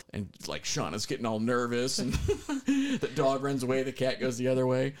I'm like, Shauna's getting all nervous, and the dog runs away, the cat goes the other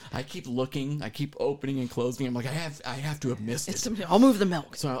way. I keep looking, I keep opening and closing. I'm like, I have to have missed it. I'll move the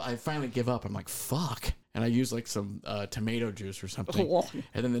milk. So I finally give up. I'm like, fuck. And I use like some tomato juice or something.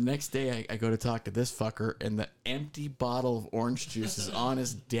 And then the next day I go to talk to this fucker, and the empty bottle of orange juice is on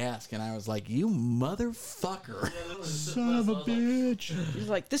his desk. And I was like, you motherfucker. Son of a bitch. He's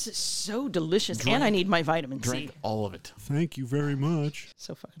like, this is so delicious, and I need my vitamin Drank C. all of it. Thank you very much.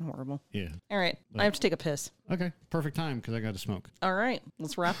 So fucking horrible. Yeah. All right, I have to take a piss. Okay. Perfect time because I got to smoke. All right,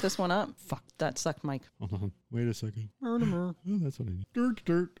 let's wrap this one up. Fuck, that sucked, Mike. Hold on. Wait a second. Oh, that's what I need.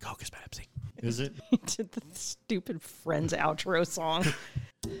 Dirt. Coke is Pepsi. Is it? He did the stupid Friends outro song.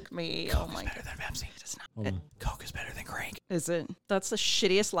 Me, oh my god. Better than Pepsi. It's not. Hold on. Coke is better than Crank. Is it? That's the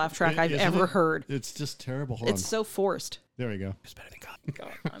shittiest laugh track I've Isn't ever it? heard. It's just terrible. Hold It's on. so forced. There we go. It's better than Coke.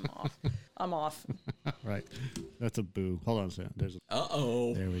 God, I'm off. I'm off. Right. That's a boo. Hold on a second. There's a.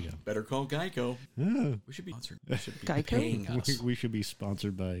 Uh-oh. There we go. Better call Geico. Ah, We should be sponsored. They should be Geico? paying us. we should be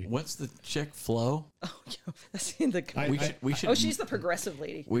sponsored by. What's the chick Flo? Oh, yeah, that's in the. We should Oh, she's the progressive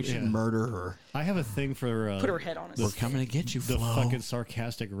lady. we should Yeah. murder her. I have a thing for. Put her head on us. We're coming to get you, The Flo. fucking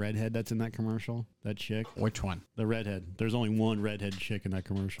sarcastic redhead that's in that commercial. That chick. Which one? The redhead. There's only one redhead chick in that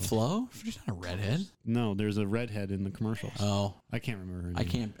commercial. Flo? She's not a redhead. No, there's a redhead in the commercials. Oh, I can't remember her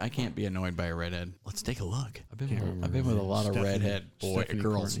name. I can't be annoyed by a redhead. Let's take a look. I've been with a lot of redhead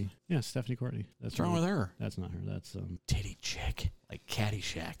girls. Courtney. Yeah, Stephanie Courtney. That's What's wrong with her? That's not her. That's Titty chick, like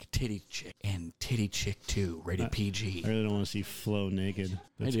Caddyshack, titty chick, and titty chick 2, rated PG. I really don't want to see Flo naked.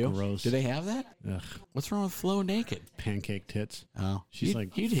 That's I do. gross. Do they have that? Ugh, What's wrong with Flo naked? pancake tits. Oh, She's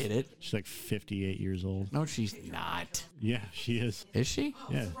like you'd hit it. She's like 58 years old. No, she's not. Yeah, she is. Is she?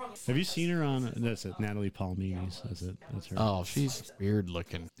 Yeah. Have you seen her on? That's it. Natalie Palmini's. That's it. That's her. Oh, she's weird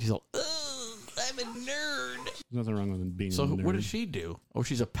looking. She's all, ugh, I'm a nerd. There's nothing wrong with being. So a nerd. what does she do? Oh,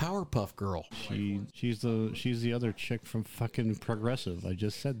 she's a Powerpuff Girl. She's the other chick from fucking Progressive. I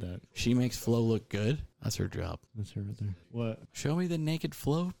just said that. She makes Flo look good. That's her job. That's her right there. What? Show me the naked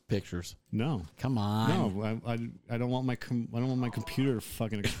Flo pictures. No. Come on. No, I don't want my I don't want my computer to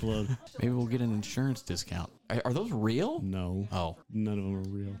fucking explode. Maybe we'll get an insurance discount. Are those real? No. Oh, None of them are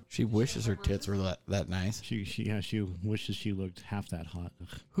real. she wishes her tits were that nice. She wishes she looked half that hot.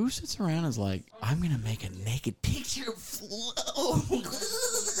 Ugh. Who sits around and is like, I'm gonna make a naked picture of Flo?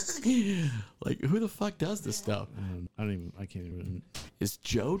 Like, who the fuck does this stuff? I can't even. Is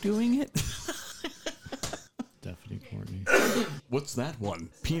Joe doing it? Stephanie Courtney. What's that one?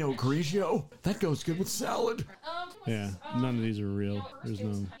 Pinot Grigio? That goes good with salad. Yeah, none of these are real. There's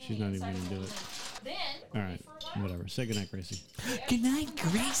no. She's not even gonna do it. All right, whatever. Say goodnight, Gracie. Good night,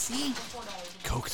 Gracie.